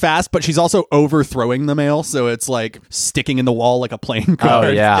quick. It's fast, but she's also overthrowing the mail, so it's like sticking in the wall like a playing card. Oh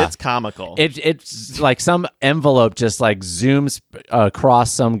yeah. It's comical. It's like some envelope just like zooms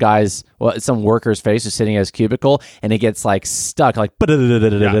across some worker's face who's sitting at his cubicle, and it gets like stuck like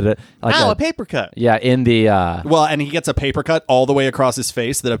like a paper cut. yeah in the Well, and he gets a paper cut all the way across his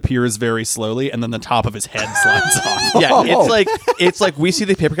face that appears very slowly, and then the top of his head slides off. Yeah, it's like we see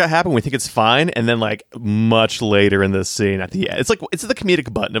the paper cut happen, we think it's fine, and then like much later in the scene at the end, it's the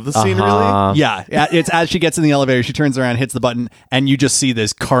comedic button of the scene, really. Yeah, it's as she gets in the elevator, she turns around, hits the button, and you just see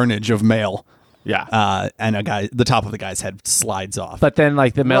this carnage of mail. Yeah. And the top of the guy's head slides off. but then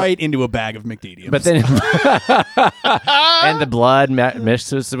like the mail right into a bag of McDediums. but then and the blood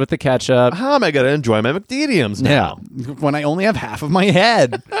mixes with the ketchup. How am I gonna enjoy my McDediums now? when I only have half of my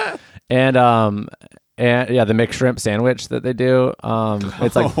head. And yeah, the McShrimp sandwich that they do.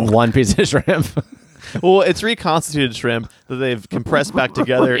 It's like one piece of shrimp. Well, it's reconstituted shrimp that they've compressed back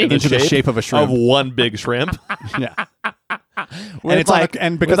together Into the shape of a shrimp. of one big shrimp. Yeah. With it's on a-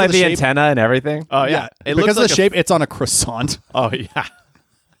 and because with like of the the shape- antenna and everything. Oh yeah, it because looks of the like shape, it's on a croissant. Oh yeah.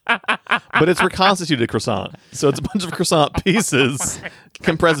 But it's reconstituted croissant, so it's a bunch of croissant pieces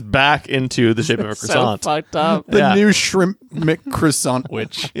compressed back into the shape of a croissant. fucked up. The Yeah. new shrimp McCroissant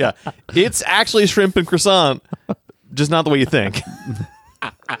witch. Yeah, it's actually shrimp and croissant, just not the way you think.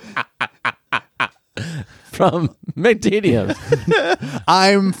 From McDediums.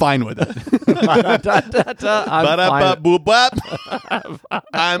 I'm fine with it. Ba-da-ba-boo-bop.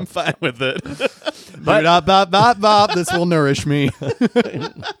 I'm fine with it. This will nourish me.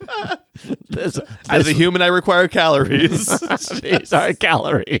 As a human, I require calories. These are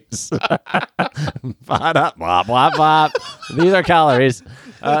calories. Blah, blah, blah. These are calories.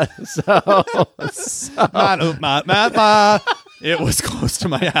 It was close to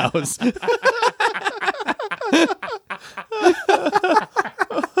my house.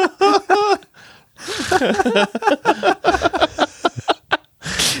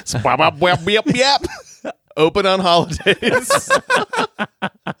 Open on holidays.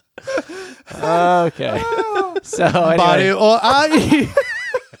 Okay. So Body anyway, or I.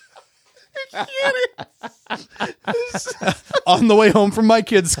 On the way home from my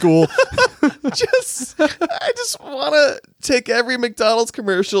kids' school. I just want to take every McDonald's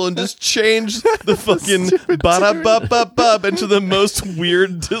commercial and just change the fucking ba-da-ba-ba-bub into the most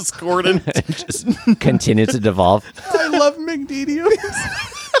weird, discordant. just continue to devolve. I love McDediums.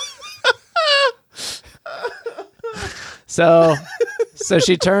 So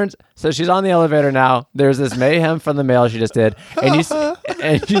she turns. So she's on the elevator now. There's this mayhem from the mail she just did, and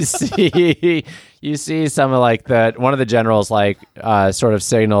you see you see some of like one of the generals like sort of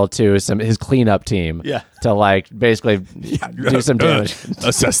signal to his cleanup team Yeah. to like basically do some damage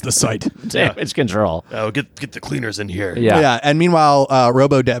Assess the site. damage control. Oh, get the cleaners in here. Yeah. And meanwhile,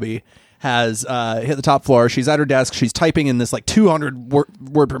 Robo Debbie has hit the top floor. She's at her desk. She's typing in this like 200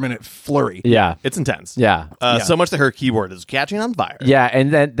 word per minute flurry. Yeah. It's intense. Yeah. So much that her keyboard is catching on fire. Yeah,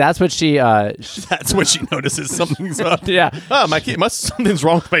 and then that's what she That's when she notices something's up. yeah. Oh, something's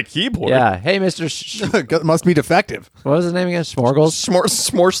wrong with my keyboard. Yeah. Hey, Mr. Must be defective. What was his name again? Schmorgels?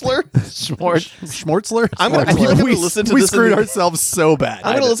 Smorsler? Schmortzler? I'm gonna- I feel like I'm gonna we listen to we this in screwed the- ourselves so bad.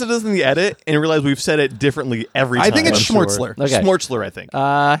 I'm going to listen to this in the edit and realize we've said it differently every time. I think it's I'm sure. Schmortzler. Okay. Schmortzler, I think.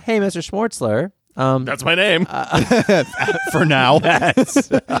 Hey, Mr. Schmortzler. That's my name. For now.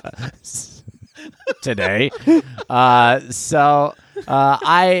 Today. I'm so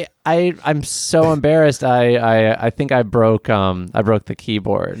embarrassed. I think I broke the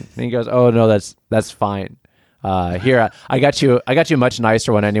keyboard. And he goes, "Oh no, that's fine. Here, I got you a much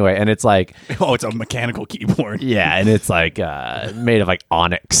nicer one anyway." And it's like, Oh, it's a mechanical keyboard. yeah, and it's like made of like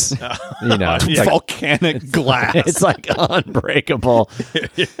onyx. You know, it's like, Volcanic glass. it's like unbreakable.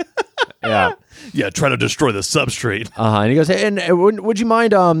 Yeah. Yeah, try to destroy the substrate. And he goes, "Hey, and would you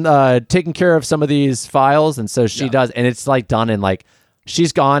mind taking care of some of these files?" And so she does, and it's like done in like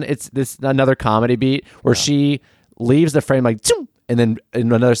she's gone. It's this another comedy beat where she leaves the frame like, "Zoom," and then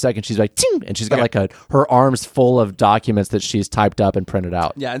in another second she's like, "Ting," and she's got like her arms full of documents that she's typed up and printed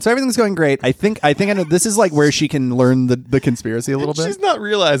out. Yeah, and so everything's going great. I think I know this is like where she can learn the conspiracy a little bit. She's not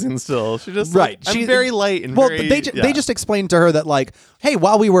realizing still. She just Right. I'm She- very light and Well, very, they just explained to her that like, hey,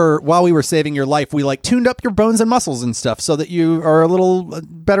 while we were saving your life, we like tuned up your bones and muscles and stuff so that you are a little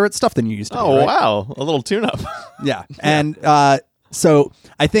better at stuff than you used to. Oh be, right? wow, a little tune-up. Yeah, and so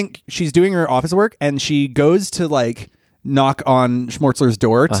I think she's doing her office work, and she goes to like knock on Schmortzler's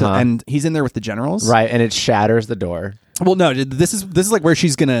door, and he's in there with the generals. Right, and it shatters the door. Well, no, this is like where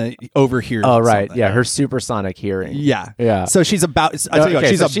she's gonna overhear. Oh, right, something. yeah, her supersonic hearing. Yeah, Yeah. So she's about. I tell you what,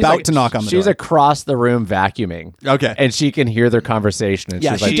 Okay, she's so about like- to knock on the She's door. across the room vacuuming. Okay. and she can hear their conversation. And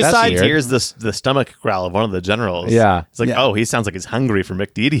Yeah, she's like, she "That's Besides, weird." here's the stomach growl of one of the generals. Yeah. It's like, Yeah. oh, he sounds like he's hungry for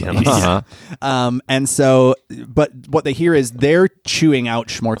McDediums. Uh-huh. And so, but what they hear is they're chewing out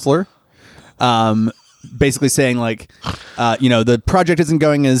Schmortzler, basically saying like, the project isn't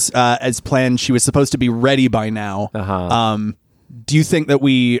going as planned. She was supposed to be ready by now. Do you think that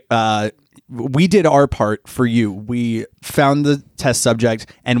we did our part for you? We found the test subject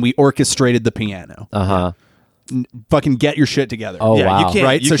and we orchestrated the piano. Fucking get your shit together. Oh, Yeah, wow. you can't-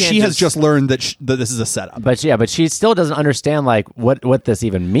 right. So can't she has just learned that this is a setup. But she still doesn't understand like what this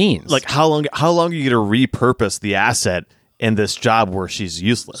even means. Like how long are you going to repurpose the asset in this job where she's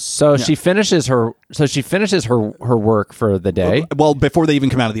useless? so she finishes her work for the day. Well, before they even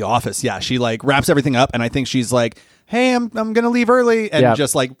come out of the office, yeah, she like wraps everything up, and I think she's like, "Hey, I'm gonna leave early," and Yeah.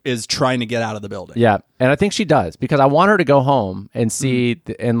 just like is trying to get out of the building. Yeah, and I think she does because I want her to go home and see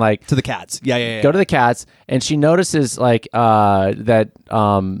and like To the cats. Yeah. go to the cats, and she notices like that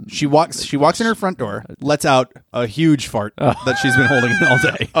She walks in her front door, lets out a huge fart that she's been holding in all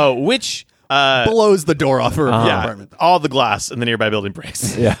day. Oh, which Blows the door off her yeah, apartment. all the glass in the nearby building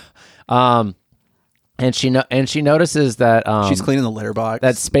breaks. yeah, and she notices that She's cleaning the litter box.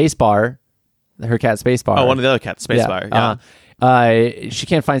 that space bar, her cat space bar. Oh, one of the other cats, Spacebar. Yeah. She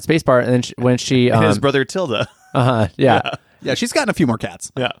can't find space bar, and then when she And his brother Tilda. yeah. yeah, she's gotten a few more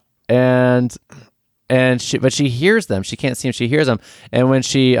cats. Yeah. and she hears them. She can't see them. She hears them. And when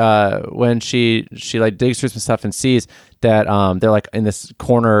she like digs through some stuff and sees that they're like in this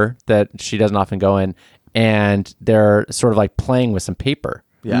corner that she doesn't often go in, and they're sort of like playing with some paper.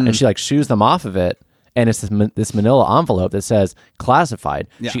 Yeah. And she like shoos them off of it. And it's this manila envelope that says classified.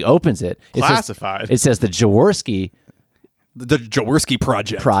 Yeah. She opens it. Classified? It says the Jaworski The Jaworski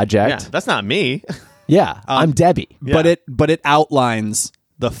project. project. Yeah. That's not me. Yeah, I'm Debbie. But it outlines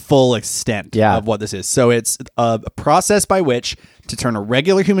the full extent Yeah. of what this is. So it's a process by which to turn a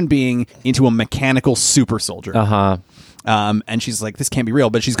regular human being into a mechanical super soldier. And she's like, this can't be real,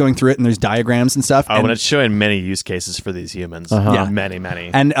 but she's going through it and there's diagrams and stuff. Oh, and, and it's showing many use cases for these humans. Yeah. Many, many.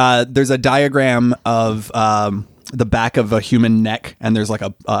 and there's a diagram of the back of a human neck, and there's like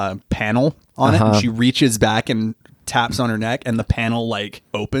a panel on it. And she reaches back and taps on her neck, and the panel like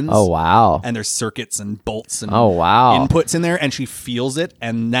opens. Oh wow. And there's circuits and bolts and Oh, wow. inputs in there, and she feels it,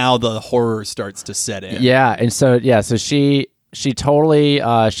 and now the horror starts to set in. Yeah, and so she totally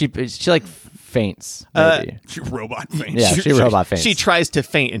she like faints. Maybe. She robot faints. Yeah, she robot faints. She tries to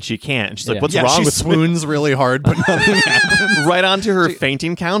faint and she can't. And she's like, Yeah. "What's Yeah, wrong she with swoons really hard, but nothing happens. right onto her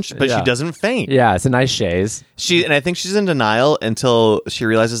fainting couch?" But Yeah. she doesn't faint. Yeah, it's a nice chaise. And I think she's in denial until she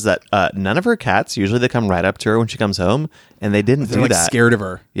realizes that none of her cats, usually they come right up to her when she comes home, and they didn't They're do like that. scared of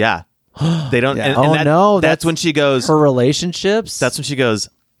her. Yeah, they don't. Yeah. And No, that's when she goes. Her relationships. That's when she goes,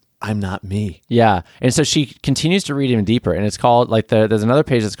 "I'm not me." Yeah, and so she continues to read even deeper, and it's called like there's another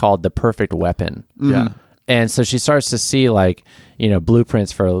page that's called The Perfect Weapon. Yeah. And so she starts to see like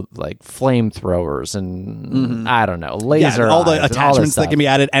blueprints for like flamethrowers and I don't know laser all the eyes and all this attachments that stuff. can be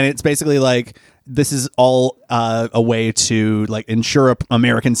added, and it's basically like this is all a way to like ensure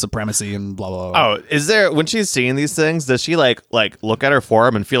American supremacy and blah blah blah. Oh, is there when she's seeing these things? Does she like look at her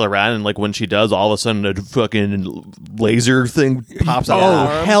forearm and feel around, and like when she does, all of a sudden a fucking laser thing pops out? of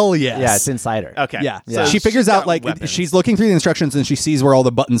her arm? Hell yes. Yeah, it's inside her. Okay. Yeah. Yeah. She figures she's out got like weapons. she's looking through the instructions and she sees where all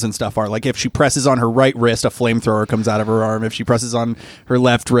the buttons and stuff are. Like if she presses on her right wrist, a flamethrower comes out of her arm. If she presses on her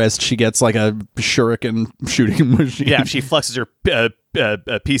left wrist, she gets like a shuriken shooting machine. Yeah, if she flexes her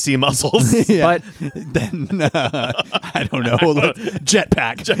PC muscles, Yeah. But then I don't know,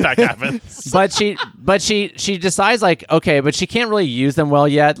 jetpack. jetpack happens. but she decides like okay, but she can't really use them well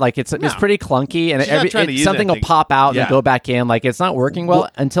yet. Like it's pretty clunky, and She's not trying to use something will anything. pop out Yeah. and go back in. Like it's not working well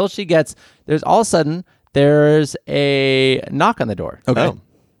until she gets there's all of a sudden there's a knock on the door. Okay. Oh.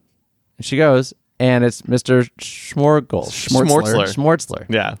 And she goes and it's Mr. Schmortzler.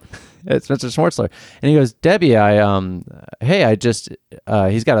 Yeah. It's Mr. Schmortzler, and he goes, Debbie, he's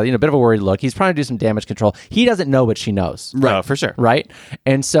got a bit of a worried look. He's trying to do some damage control. He doesn't know what she knows, Right. Oh, for sure. right?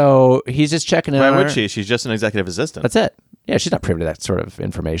 And so he's just checking in. Why on would her. she? She's just an executive assistant. That's it. Yeah, she's not privy to that sort of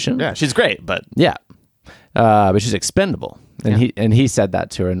information. Yeah, she's great, but Yeah. But she's expendable, and he said that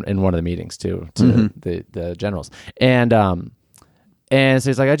to her in one of the meetings to the generals, and so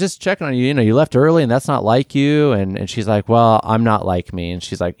he's like, I just checking on you. You left early, and that's not like you. And she's like, well, I'm not like me. And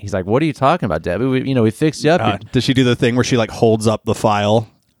he's like, what are you talking about, Debbie? We fixed you up. Does she do the thing where she like holds up the file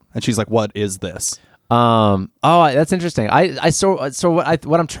and she's like, "What is this?" That's interesting.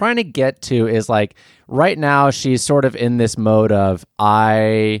 What I'm trying to get to is like right now she's sort of in this mode of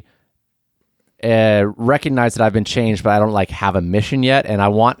I recognize that I've been changed, but I don't like have a mission yet, and I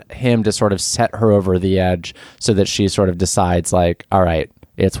want him to sort of set her over the edge so that she sort of decides like, all right,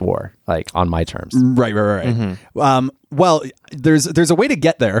 it's war, like on my terms. Right. Well, there's a way to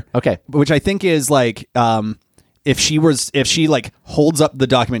get there. Okay. Which I think is like, if she like holds up the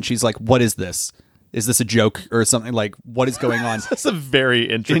document, she's like, "What is this? Is this a joke or something? Like, what is going on?" that's a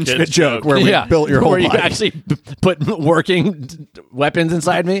very Intricate joke where we built your whole where you life. actually put working weapons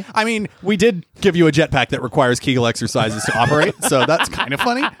inside me. I mean, we did give you a jetpack that requires Kegel exercises to operate, so that's kind of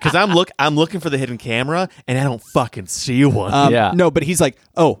funny. because I'm looking for the hidden camera and I don't fucking see one. Yeah. No, but he's like,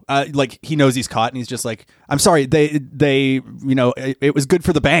 like he knows he's caught, and he's just like, "I'm sorry, they, it was good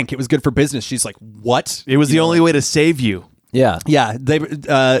for the bank, it was good for business." She's like, "What?" It was the only way to save you. Yeah. Yeah,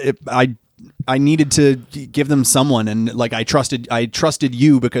 I needed to give them someone, and like I trusted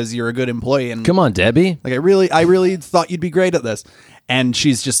you because you're a good employee, and Come on, Debbie. like I really thought you'd be great at this. And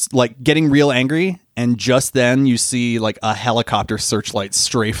she's just like getting real angry, and just then you see like a helicopter searchlight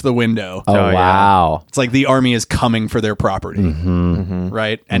strafe the window. Oh, yeah. wow. It's like the army is coming for their property,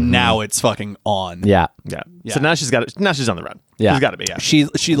 right? And now it's fucking on. Yeah. Yeah. Yeah. So now she's on the run. Yeah. She's got to be. Yeah.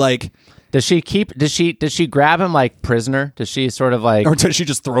 She like, Does she grab him like prisoner? Does she sort of like? or does she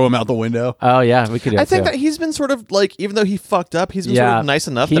just throw him out the window? Oh yeah, we could. Do I it, think too. that he's been sort of like, even though he fucked up, he's been sort of nice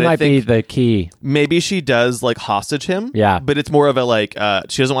enough He that I might think be the key. Maybe she does like hostage him. Yeah. But it's more of a like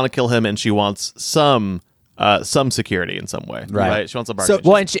she doesn't want to kill him and she wants some security in some way. Right. She wants a bargain.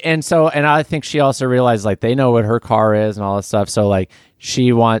 Well, and I think she also realized like they know what her car is and all this stuff. So like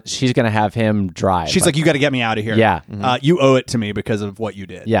she's gonna have him drive. She's like, "You got to get me out of here. Yeah. You owe it to me because of what you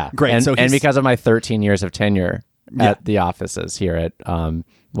did." yeah, Great. And, So and he's- because of my 13 years of tenure at the offices here at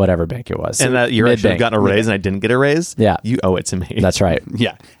whatever bank it was, and that year I should have Mid-bank. gotten a raise and I didn't get a raise. Yeah. You owe it to me. That's right.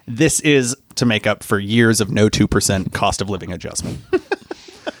 yeah, this is to make up for years of no 2% cost of living adjustment.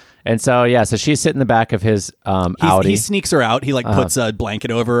 And so so she's sitting in the back of his Audi. He sneaks her out. He like puts a blanket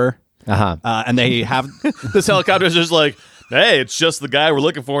over her, and they have This helicopter is just like, hey, it's just the guy we're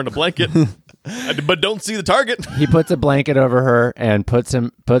looking for in a blanket, but don't see the target. He puts a blanket over her and puts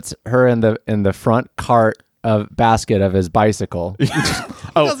her in the front cart of basket of his bicycle.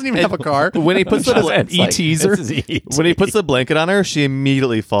 doesn't even have a car. When he puts the It's like- E-teaser. it's his ET. when he puts the blanket on her, she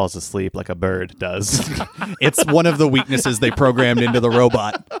immediately falls asleep like a bird does. It's one of the weaknesses they programmed into the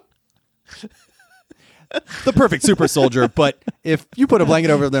robot. The perfect super soldier, but if you put a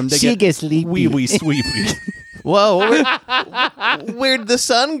blanket over them, they She gets sleepy. wee sweepy. Whoa, where'd the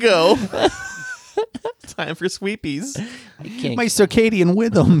sun go? Time for sweepies. My circadian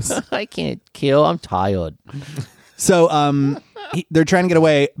rhythms. I can't kill. I'm tired. So they're trying to get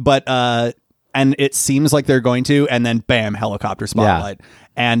away, but and it seems like they're going to, and then bam, helicopter spotlight,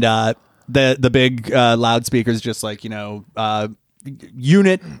 and the big loudspeakers just like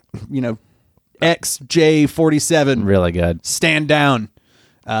unit XJ47 Really good. stand down.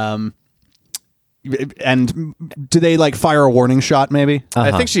 And do they like fire a warning shot? Maybe.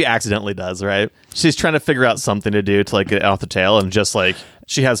 I think she accidentally does, right? She's trying to figure out something to do to like get off the tail, and just like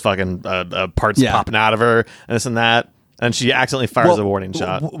she has fucking parts popping out of her and this and that, and she accidentally fires a warning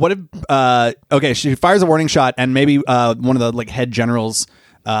shot. What if? Okay, she fires a warning shot, and maybe one of the like head generals,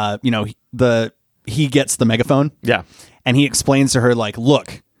 he gets the megaphone. Yeah. And he explains to her like,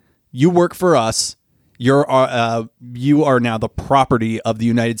 look, you work for us. You are now the property of the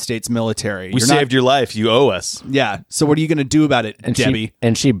United States military. We saved your life. You owe us. Yeah. So what are you going to do about it, And Debbie?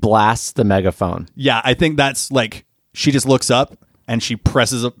 she blasts the megaphone. Yeah, I think that's like she just looks up and she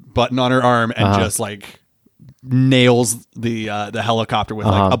presses a button on her arm and just like nails the helicopter with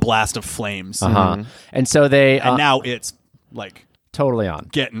like a blast of flames. And so they And now it's like totally on.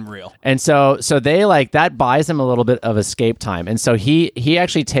 getting real. And so they like that buys him a little bit of escape time. And so he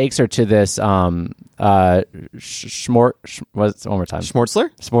actually takes her to this what's one more time? Schmortzler?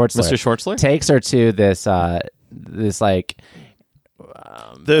 Schmortzler. Mr. Schwartzler? Takes her to this like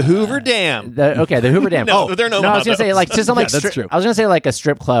The Hoover Dam. the Hoover Dam. No, they're no I was gonna say like to some like that's true. I was gonna say like a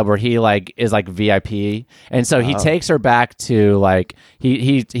strip club where he like is like VIP, and so he takes her back to like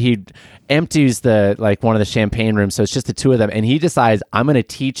he empties the like one of the champagne rooms, so it's just the two of them, and he decides I'm gonna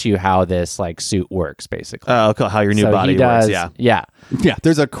teach you how this like suit works, basically. Oh, how your new So body he does, works. Yeah. Yeah,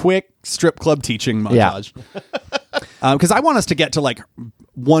 there's a quick strip club teaching montage. Because I want us to get to like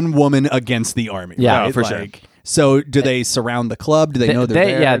one woman against the army. Yeah, right? for sure. Like, so do they surround the club? Do they know they're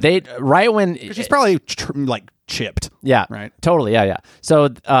there? Yeah, they right when She's probably like chipped. yeah, Right. totally, yeah. So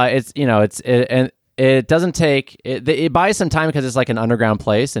it's and it doesn't take it buys some time because it's like an underground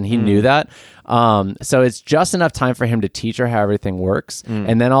place, and he knew that. So it's just enough time for him to teach her how everything works,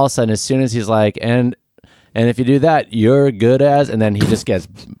 and then all of a sudden, as soon as he's like, and if you do that, you're good as, and then he just gets.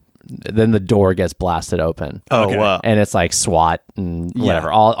 Then the door gets blasted open. Oh, Okay. wow. And it's like SWAT and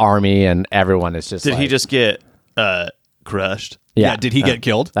whatever, all army, and everyone is just. Did he like- just get crushed? Yeah. Did he get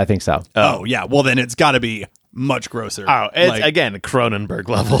killed? I think so. Oh, yeah. Well, then it's got to be much grosser. Oh, it's Like- again Cronenberg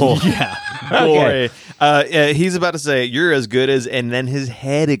level. Yeah. Glory. He's about to say you're as good as, and then his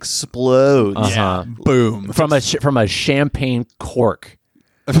head explodes. Yeah. Boom. From a champagne cork.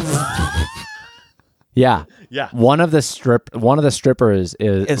 Yeah. Yeah. One of the strippers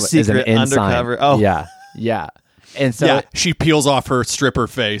is an secret ensign. undercover. Oh. Yeah. And so Yeah, she peels off her stripper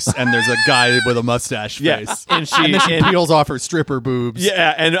face, and there's a guy with a mustache Yeah. face. And she- then she and- peels off her stripper boobs.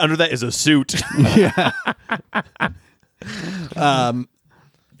 Yeah, and under that is a suit.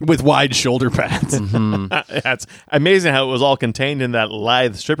 With wide shoulder pads. That's amazing how it was all contained in that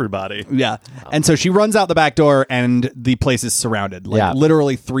lithe stripper body. Yeah. And so she runs out the back door, and the place is surrounded. Like Yeah.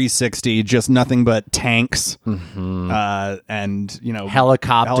 literally 360, just nothing but tanks. Mm-hmm. And,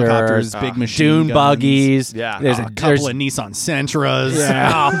 helicopters, big machine dune guns. buggies. Yeah. There's A a couple of Nissan Sentras.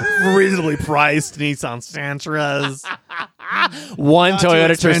 Reasonably priced Nissan Sentras. one Not too Toyota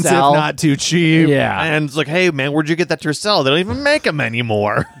expensive, Tercel. not too cheap. Yeah. And it's like, hey, man, where'd you get that Tercel? They don't even make them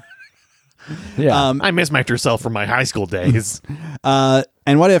anymore. Yeah. I miss my Tercel from my high school days.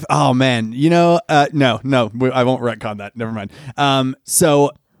 And what if? Oh man, no, I won't retcon that. Never mind.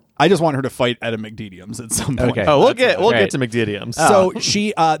 So I just want her to fight at a McDedium's at some point. Okay. Oh, we'll get great. to McDidium's. So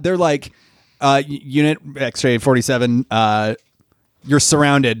they're like, Unit XJ47, you're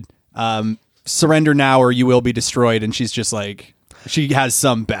surrounded. Surrender now, or you will be destroyed. And she's just like, she has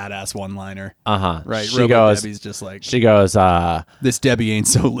some badass one-liner. Right. She Robo goes. Debbie's just like, She goes. this Debbie ain't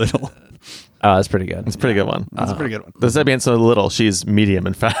so little. Oh, that's pretty good. It's a pretty good one. That's a pretty good one. This Debbie ain't so little. She's medium,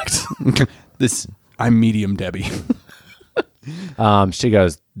 in fact. I'm medium Debbie. She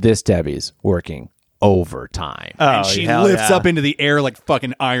goes. This Debbie's working overtime. And she lifts up into the air like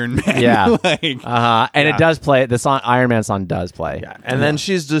fucking Iron Man. Yeah. Like, And it does play. The song Iron Man song does play. Yeah. And then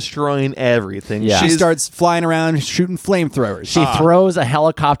she's destroying everything. Yeah. she She's- starts flying around shooting flamethrowers. She throws a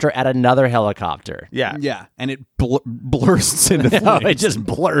helicopter at another helicopter. Yeah. Yeah, and it bursts into Oh, flames. it just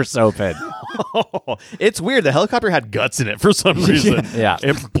blurs open. It's weird. The helicopter had guts in it for some reason. Yeah.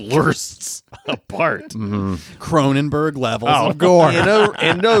 It bursts apart. Cronenberg levels Oh, of gore.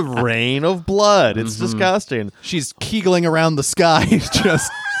 in a rain of blood. It's disgusting. She's kegeling around the sky,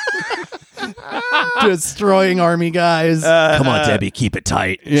 just destroying army guys. Come on, Debbie, keep it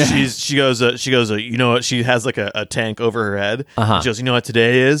tight. She goes, you know what? She has like a tank over her head. Uh-huh. She goes, you know what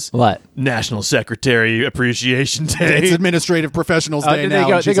today is? What? National Secretary Appreciation Day. It's Administrative Professionals Day They now.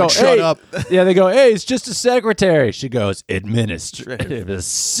 go, and she's they go, like, shut "Hey." up. Yeah, they go, hey, it's just a secretary. She goes, administrative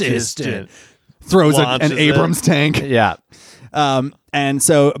assistant. Throws an Launches it. Abrams tank. Yeah. And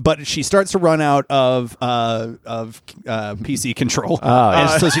so, but she starts to run out of PC control. Oh, and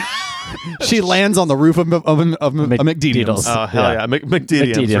yeah. so she lands on the roof of McDeedles. Oh, hell yeah.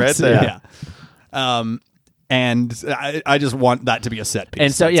 McDeediums McDeediums, right there. Yeah. And I just want that to be a set piece.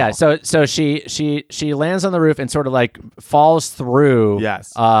 And so That's all. so she lands on the roof and sort of like falls through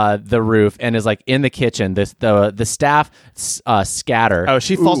Yes. the roof and is like in the kitchen. The staff scatter. Oh,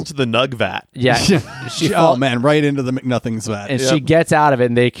 she falls into the nug vat. Yeah. She oh man, right into the McNothings vat. and she gets out of it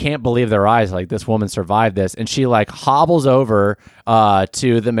and they can't believe their eyes, like this woman survived this, and she like hobbles over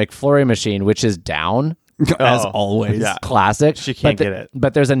to the McFlurry machine, which is down. As Oh, always. yeah. Classic. She can't But get it.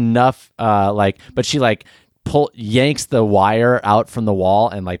 But there's enough but she like yanks the wire out from the wall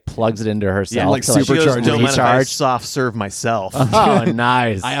and like plugs it into herself. like to, like, She goes, supercharge don't mind if I recharge. soft serve myself. Oh,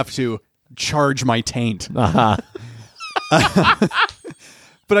 nice. I have to charge my taint. Uh-huh.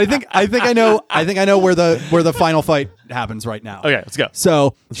 But I think I know where the final fight happens right now. Okay, let's go.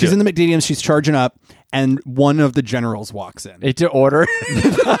 So she's do in the McDeediums, she's charging up, and one of the generals walks in. To order.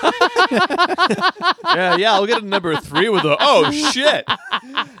 Yeah, I'll get a number 3 with a, oh, shit.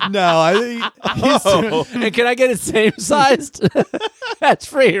 No, I think And can I get it same sized? That's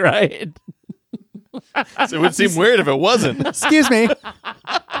free, right? It would seem weird if it wasn't. excuse me.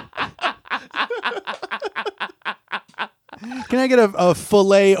 Can I get a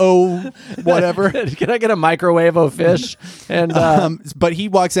filet o whatever? Can I get a microwave o fish? And But he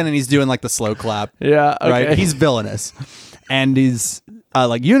walks in and he's doing like the slow clap. yeah, okay. Right? He's villainous. And he's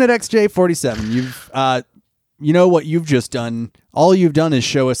like, Unit XJ47, you've you know what you've just done? All you've done is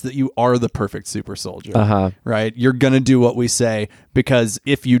show us that you are the perfect super soldier. Uh-huh. Right? You're going to do what we say, because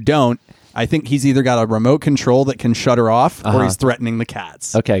if you don't, I think he's either got a remote control that can shut her off, or he's threatening the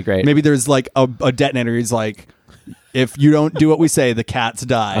cats. Okay, great. Maybe there's like a detonator. He's like, if you don't do what we say, the cats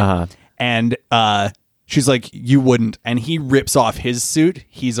die. Uh-huh. And she's like, you wouldn't. And he rips off his suit.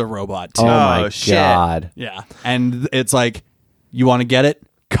 He's a robot too. Oh my shit. God. Yeah. And it's like, you want to get it?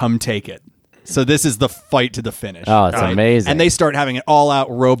 Come take it. So this is the fight to the finish. Oh, it's amazing. And they start having an all-out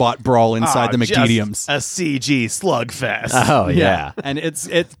robot brawl inside the Just McDeediums. a CG slugfest. Oh, yeah. And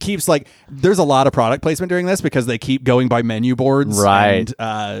it keeps like, there's a lot of product placement during this because they keep going by menu boards. Right.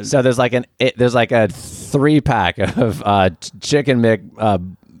 And, So there's like a 3-pack of chicken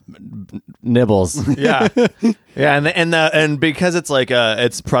nibbles. Yeah, yeah, and because it's like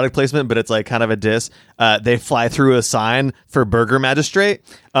it's product placement, but it's like kind of a diss. They fly through a sign for Burger Magistrate,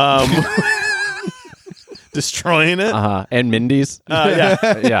 destroying it. And Mindy's.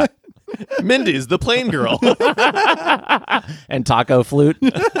 Yeah, Yeah. Mindy's the plain girl. And taco flute.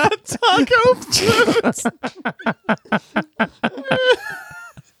 Taco flute.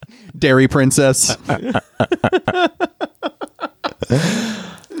 Dairy Princess.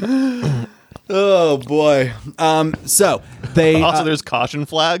 Oh boy. So they Also, there's caution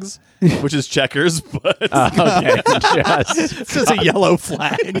flags, which is checkers, but Okay. Just, it's just a yellow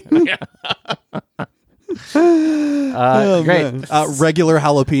flag. great. Regular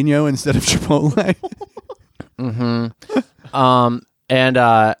jalapeno instead of Chipotle.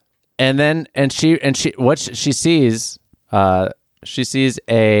 She sees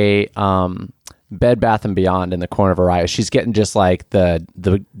a Bed Bath and Beyond in the corner of her eye. She's getting just like the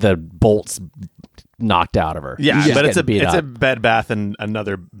bolts knocked out of her. yeah, She's but it's getting beat a up. Bed Bath and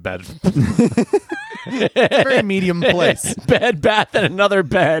another bed. Very medium place. Bed Bath and another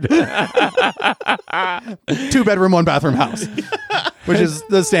bed. 2-bedroom, 1-bathroom house, which is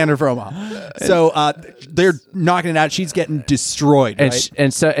the standard for Omaha. So they're knocking it out. She's getting destroyed. And Right?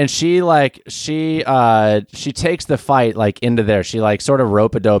 she takes the fight like into there. She like sort of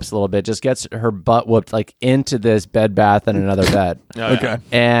rope-a-dopes a little bit, just gets her butt whooped like into this Bed Bath and another bed. Oh, yeah.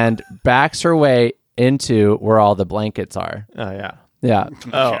 And backs her way into where all the blankets are. Oh yeah. Yeah.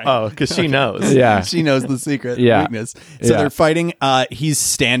 Oh, because she knows. Yeah. She knows the secret Yeah. weakness. So Yeah. they're fighting. He's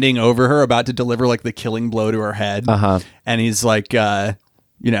standing over her, about to deliver like the killing blow to her head. And he's like,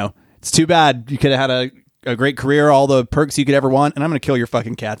 it's too bad. You could have had a great career, all the perks you could ever want, and I'm going to kill your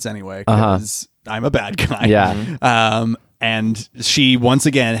fucking cats anyway because I'm a bad guy. Yeah. And she once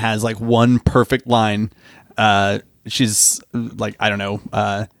again has like one perfect line. She's like, I don't know.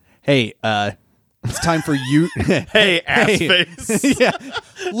 Hey, it's time for you. Hey, ass face. Yeah.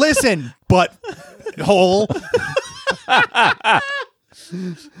 Listen, butt hole.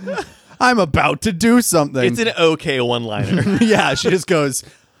 I'm about to do something. It's an okay one-liner. Yeah, she just goes,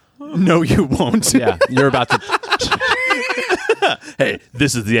 no, you won't. Yeah, you're about to. Hey,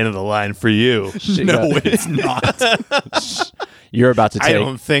 this is the end of the line for you. No, it's not. You're about to take. I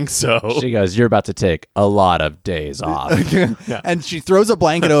don't think so. She goes, "You're about to take a lot of days off." And she throws a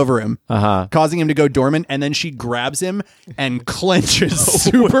blanket over him, causing him to go dormant, and then she grabs him and clenches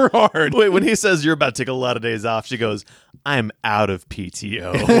super hard. Wait, when he says you're about to take a lot of days off, she goes, I'm out of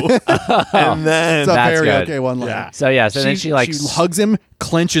PTO. And then It's a That's very good. okay one line. Yeah. So yeah, so then she like she hugs him,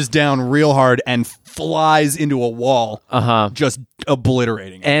 clenches down real hard, and flies into a wall, just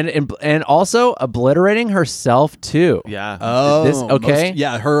obliterating it. and also obliterating herself too. yeah. Oh, This- okay.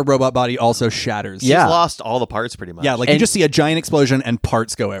 her robot body also shatters. Yeah. She's lost all the parts pretty much. Yeah, like you And- just see a giant explosion and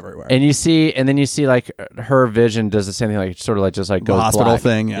parts go everywhere. And you see, and then you see like her vision does the same thing, like sort of like just like goes hospital black.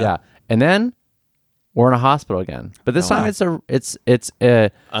 thing, yeah. And then we're in a hospital again, but this time it's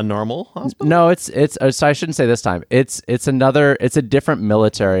a a normal hospital? no, it's so I shouldn't say this time. It's a different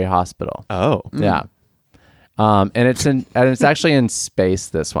military hospital. Oh. Yeah. And it's actually in space,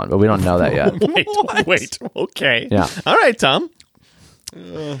 this one, but we don't know that yet. Wait. Okay. Yeah. All right, Tom.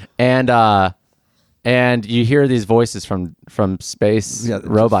 And you hear these voices from space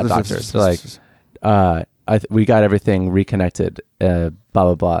robot doctors. They're like, we got everything reconnected. Blah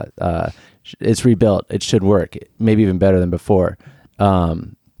blah blah. It's rebuilt. It should work. Maybe even better than before. But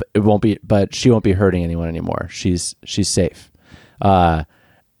it won't be. But she won't be hurting anyone anymore. She's safe.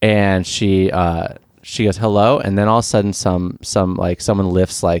 And she goes hello, and then all of a sudden some like someone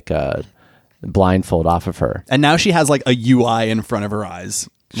lifts like a blindfold off of her. And now she has like a UI in front of her eyes.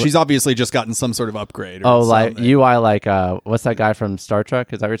 She's obviously just gotten some sort of upgrade. Or Like something. UI, like what's that guy from Star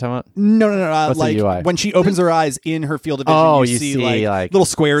Trek? Is that what you're talking about? No. What's the Like UI? when she opens her eyes in her field of vision, Oh, you you see see, like little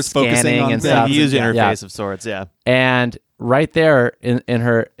squares focusing scanning on and things. stuff. User Yeah. interface of sorts, yeah. And right there in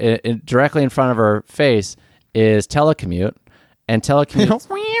her directly in front of her face is telecommute, and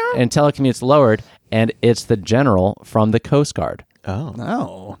telecommute's lowered, and it's the general from the Coast Guard Oh.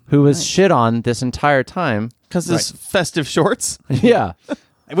 Oh, who was shit on this entire time. Because his festive shorts? Yeah,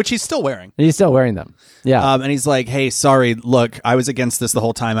 which he's still wearing. and he's still wearing them. Yeah, And he's like, "Hey, sorry. Look, I was against this the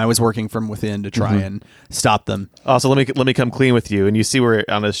whole time. I was working from within to try and stop them." Also, let me come clean with you. And you see where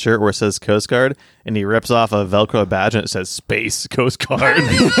on his shirt where it says Coast Guard, and he rips off a Velcro badge and it says Space Coast Guard.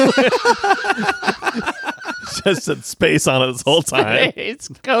 Just said space on it this whole time. it's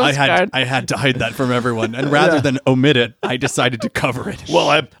Coast Guard. I had to hide that from everyone, and rather than omit it, I decided to cover it. Well,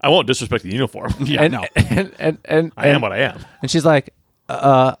 I won't disrespect the uniform. Yeah, and, no. and I am what I am. And she's like,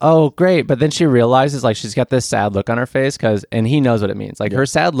 oh, great. But then she realizes, like, she's got this sad look on her face and he knows what it means. Like, her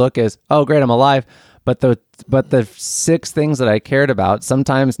sad look is, oh, great, I'm alive. But the 6 things that I cared about,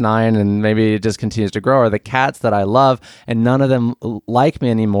 sometimes 9, and maybe it just continues to grow, are the cats that I love, and none of them like me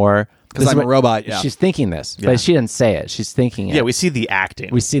anymore. 'Cause I'm a robot, yeah. She's thinking this, but she didn't say it. She's thinking it. Yeah, we see the acting.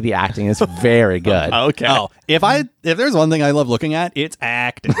 We see the acting. It's very good. Okay. Oh, if there's one thing I love looking at, it's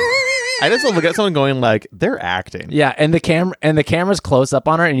acting. I just look at someone going like, they're acting. Yeah, and the camera's close up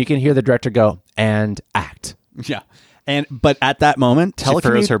on her, and you can hear the director go, and act. Yeah, but at that moment, furrows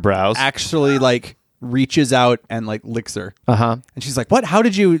Telecommute her brows. actually like reaches out and like licks her, Uh-huh. and she's like, "What? How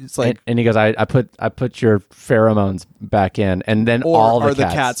did you?" It's like, And he goes, I put your pheromones back in, and then or all are the the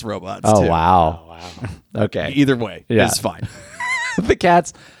cats robots? Oh too? wow. Okay. Either way, Yeah. it's fine. The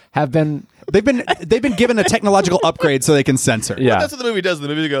cats have been They've been given a technological upgrade so they can censor. yeah. That's what the movie does. The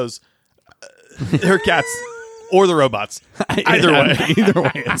movie goes, her cats or the robots. Either way. Either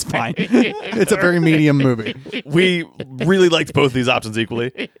way, it's fine. It's a very medium movie. We really liked both these options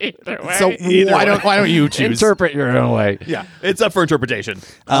equally. So why don't you choose? Interpret your own way. Yeah, it's up for interpretation.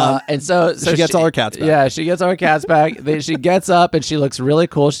 And so she gets all her cats back. Yeah, she gets all her cats back. She gets up and she looks really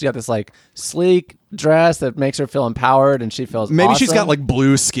cool. She's got this like sleek dress that makes her feel empowered, and she feels Maybe she's got awesome. like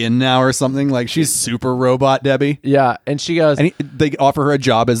blue skin now or something. Like she's super robot Debbie. yeah, and she goes They offer her a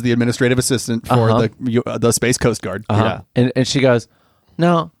job as the administrative assistant for the Space Coast Guard. Yeah. And she goes,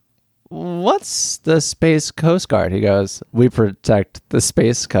 no, what's the Space Coast Guard? He goes, we protect the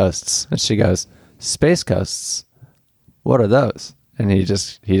space coasts. And she goes, space coasts? What are those? And he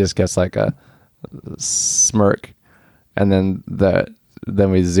just gets like a smirk. And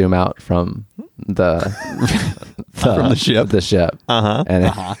then we zoom out from From the ship. The ship.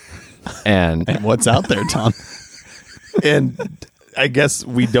 And And what's out there, Tom? And I guess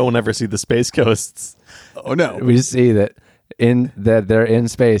we don't ever see the space coasts. Oh no. we see that they're in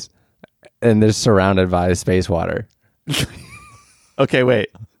space and they're surrounded by space water. Okay, wait.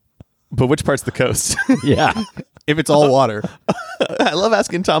 But which part's the coast? Yeah. If it's all water. I love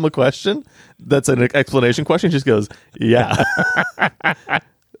asking Tom a question that's an explanation question. He just goes, yeah.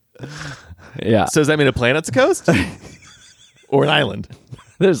 Yeah. So does that mean a planet's a coast? Or an island?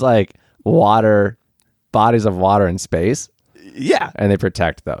 There's like water, bodies of water in space, Yeah. and they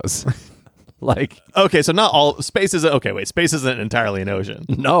protect those. Like, Okay, so not all space isn't okay. Wait, space isn't entirely an ocean.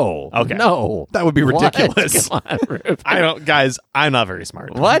 no. Okay. No. That would be What? ridiculous. Come on, Rube. I don't, guys. I'm not very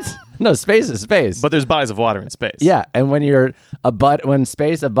smart. What? No, space is space. But there's bodies of water in space. yeah, and when when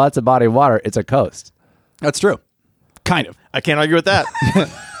space abuts a body of water, it's a coast. That's true. Kind of. I can't argue with that.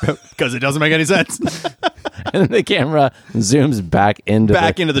 Because it doesn't make any sense. And the camera zooms back into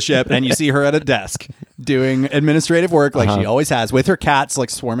Into the ship, and you see her at a desk doing administrative work like she always has, with her cats like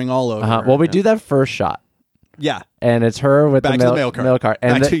swarming all over. her. Well, we do that first shot, Yeah. and it's her with Back the to the mail cart.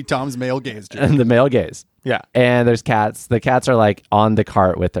 and Back the, to Tom's male gaze. Joke. and the male gaze. Yeah. And there's cats. The cats are like on the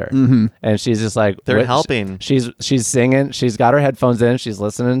cart with her, and she's just like They're with- helping. She's singing. She's got her headphones in. She's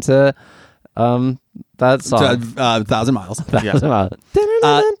listening to that song. 1,000 miles. Yeah.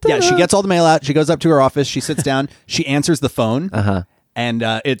 Yeah, she gets all the mail out. She goes up to her office. She sits down. She answers the phone. And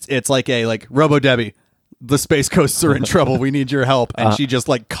it's like Robo Debbie. The space coasts are in trouble. We need your help. And she just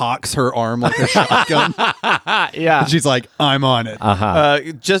like cocks her arm like a shotgun. Yeah. She's like, I'm on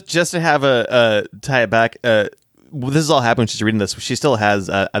it. Just to have a tie it back. This is all happening when she's reading this. She still has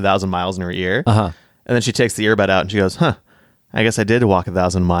 1,000 miles in her ear, and then she takes the earbud out and she goes, "Huh, I guess I did walk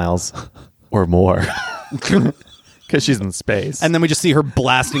 1,000 miles or more." Because she's in space. And then we just see her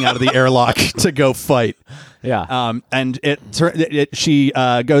blasting out of the airlock to go fight. Yeah. And she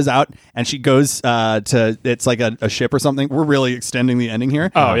goes out and she goes to it's like a ship or something. We're really extending the ending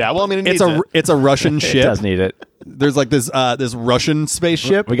here. Oh yeah, well I mean it's a Russian It ship. does need it. There's like this Russian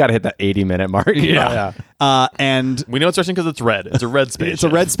spaceship. We got to hit that 80-minute mark. Yeah. And we know it's Russian because it's red. It's a red space. it's a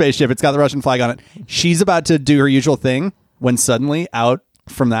red spaceship. It's got the Russian flag on it. She's about to do her usual thing when suddenly out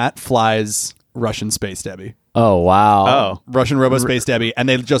from that flies Russian Space Debbie. Oh, wow. Oh. Russian Robo Space Debbie, and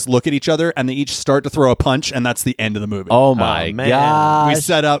they just look at each other and they each start to throw a punch, and that's the end of the movie. Oh, my man. gosh. We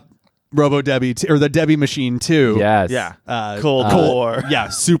set up Robo Debbie or the Debbie Machine 2. Yes. Yeah. Cold War. Yeah,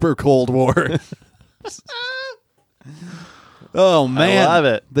 super Cold War. Oh man, love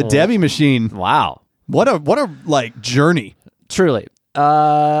it. The Debbie Machine. Wow. What a like journey. Truly.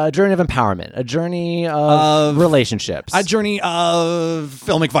 A journey of empowerment. A journey of relationships. A journey of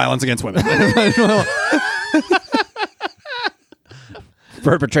filmic violence against women.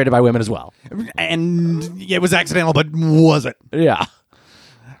 Perpetrated by women as well. And it was accidental, but was it? Yeah.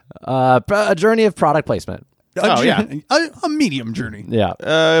 A journey of product placement. A medium journey. Yeah.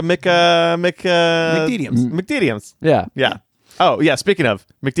 McDidiums. Yeah. Yeah. Oh yeah. Speaking of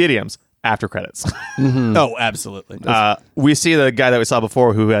McDidiums, after credits. Oh, absolutely. We see the guy that we saw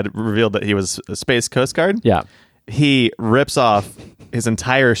before who had revealed that he was a Space Coast Guard. Yeah. He rips off his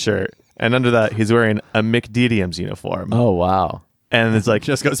entire shirt, and under that, he's wearing a McDidiums uniform. Oh, wow. And it's like,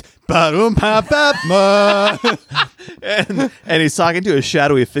 Just goes ba-doom, pa-ba-ma. and he's talking to a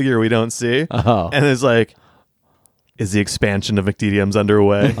shadowy figure we don't see. Oh. And it's like, is the expansion of McDidiums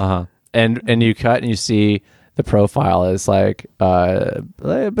underway? Uh-huh. And you cut and you see the profile is like a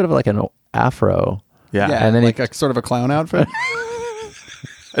bit of like an afro. Yeah. Yeah, And then like a sort of a clown outfit,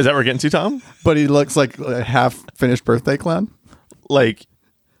 Is that what we're getting to, Tom? but he looks like a half-finished birthday clown. Like,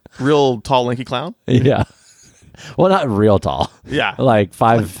 real tall, lanky clown? Yeah. Well, not real tall. Yeah. Like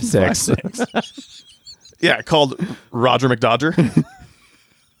 5'6". Yeah, called Roger McDodger.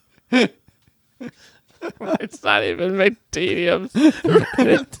 It's not even McDidiums.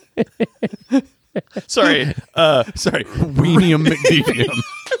 Sorry. Sorry, Weenium McDedium.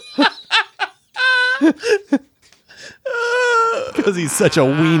 Because he's such a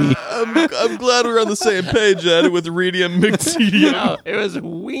weenie. I'm glad we're on the same page, Ed, with Redium McDedium. No, it was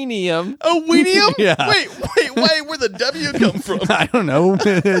Weenium. Oh, Weenium? Yeah. Wait, where'd the W come from? I don't know.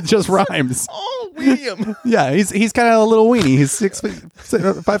 It just rhymes. Oh, Weenium. Yeah, he's kind of a little weenie. He's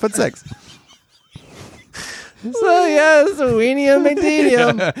 5'6". So, yeah, it's a Weenium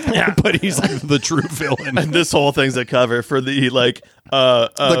McDidium. Yeah. But he's like the true villain. And this whole thing's a cover for the, like,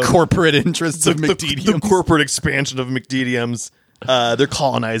 The corporate interests of McDedium. the corporate expansion of McDediums. They're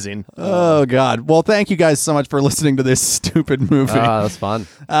colonizing. Oh God! Well, thank you guys so much for listening to this stupid movie. Oh, that's fun.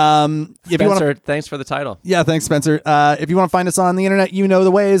 If you want Spencer, thanks for the title. Yeah, thanks, Spencer. If you want to find us on the internet, you know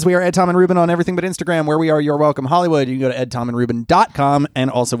the ways. We are Ed, Tom, and Ruben on everything but Instagram, where we are You're Welcome Hollywood. You can go to edtomandruben.com, and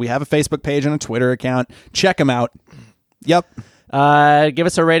also we have a Facebook page and a Twitter account. Check them out. Yep. Give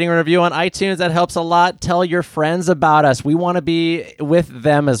us a rating and review on iTunes. That helps a lot. Tell your friends about us. We want to be with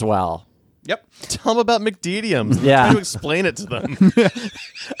them as well. Yep. Tell them about McDediums. Yeah. Try to explain it to them.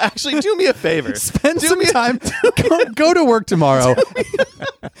 Actually, do me a favor. Spend some time. Go to work tomorrow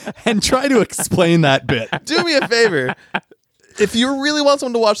and try to explain that bit. Do me a favor. If you really want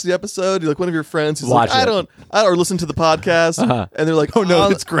someone to watch the episode, you're like one of your friends who's Watch like, I it. don't, or listen to the podcast, and they're like, oh no,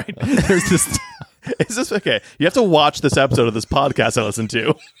 It's great. There's this. is this okay? You have to watch this episode of this podcast I listen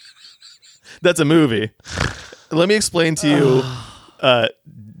to. That's a movie. Let me explain to you,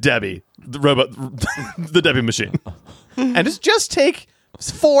 Debbie, the robot, the Debbie machine, and just take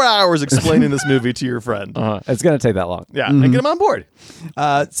 4 hours explaining this movie to your friend. It's gonna take that long. Yeah, and get him on board.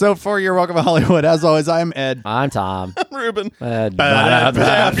 So for your Welcome to Hollywood, as always, I'm Ed. I'm Tom. Ruben. This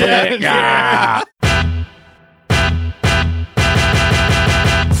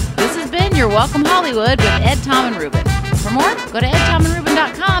has been Your Welcome Hollywood with Ed, Tom, and Ruben. For more, go to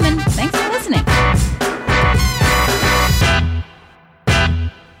edtomandruben.com, and thanks for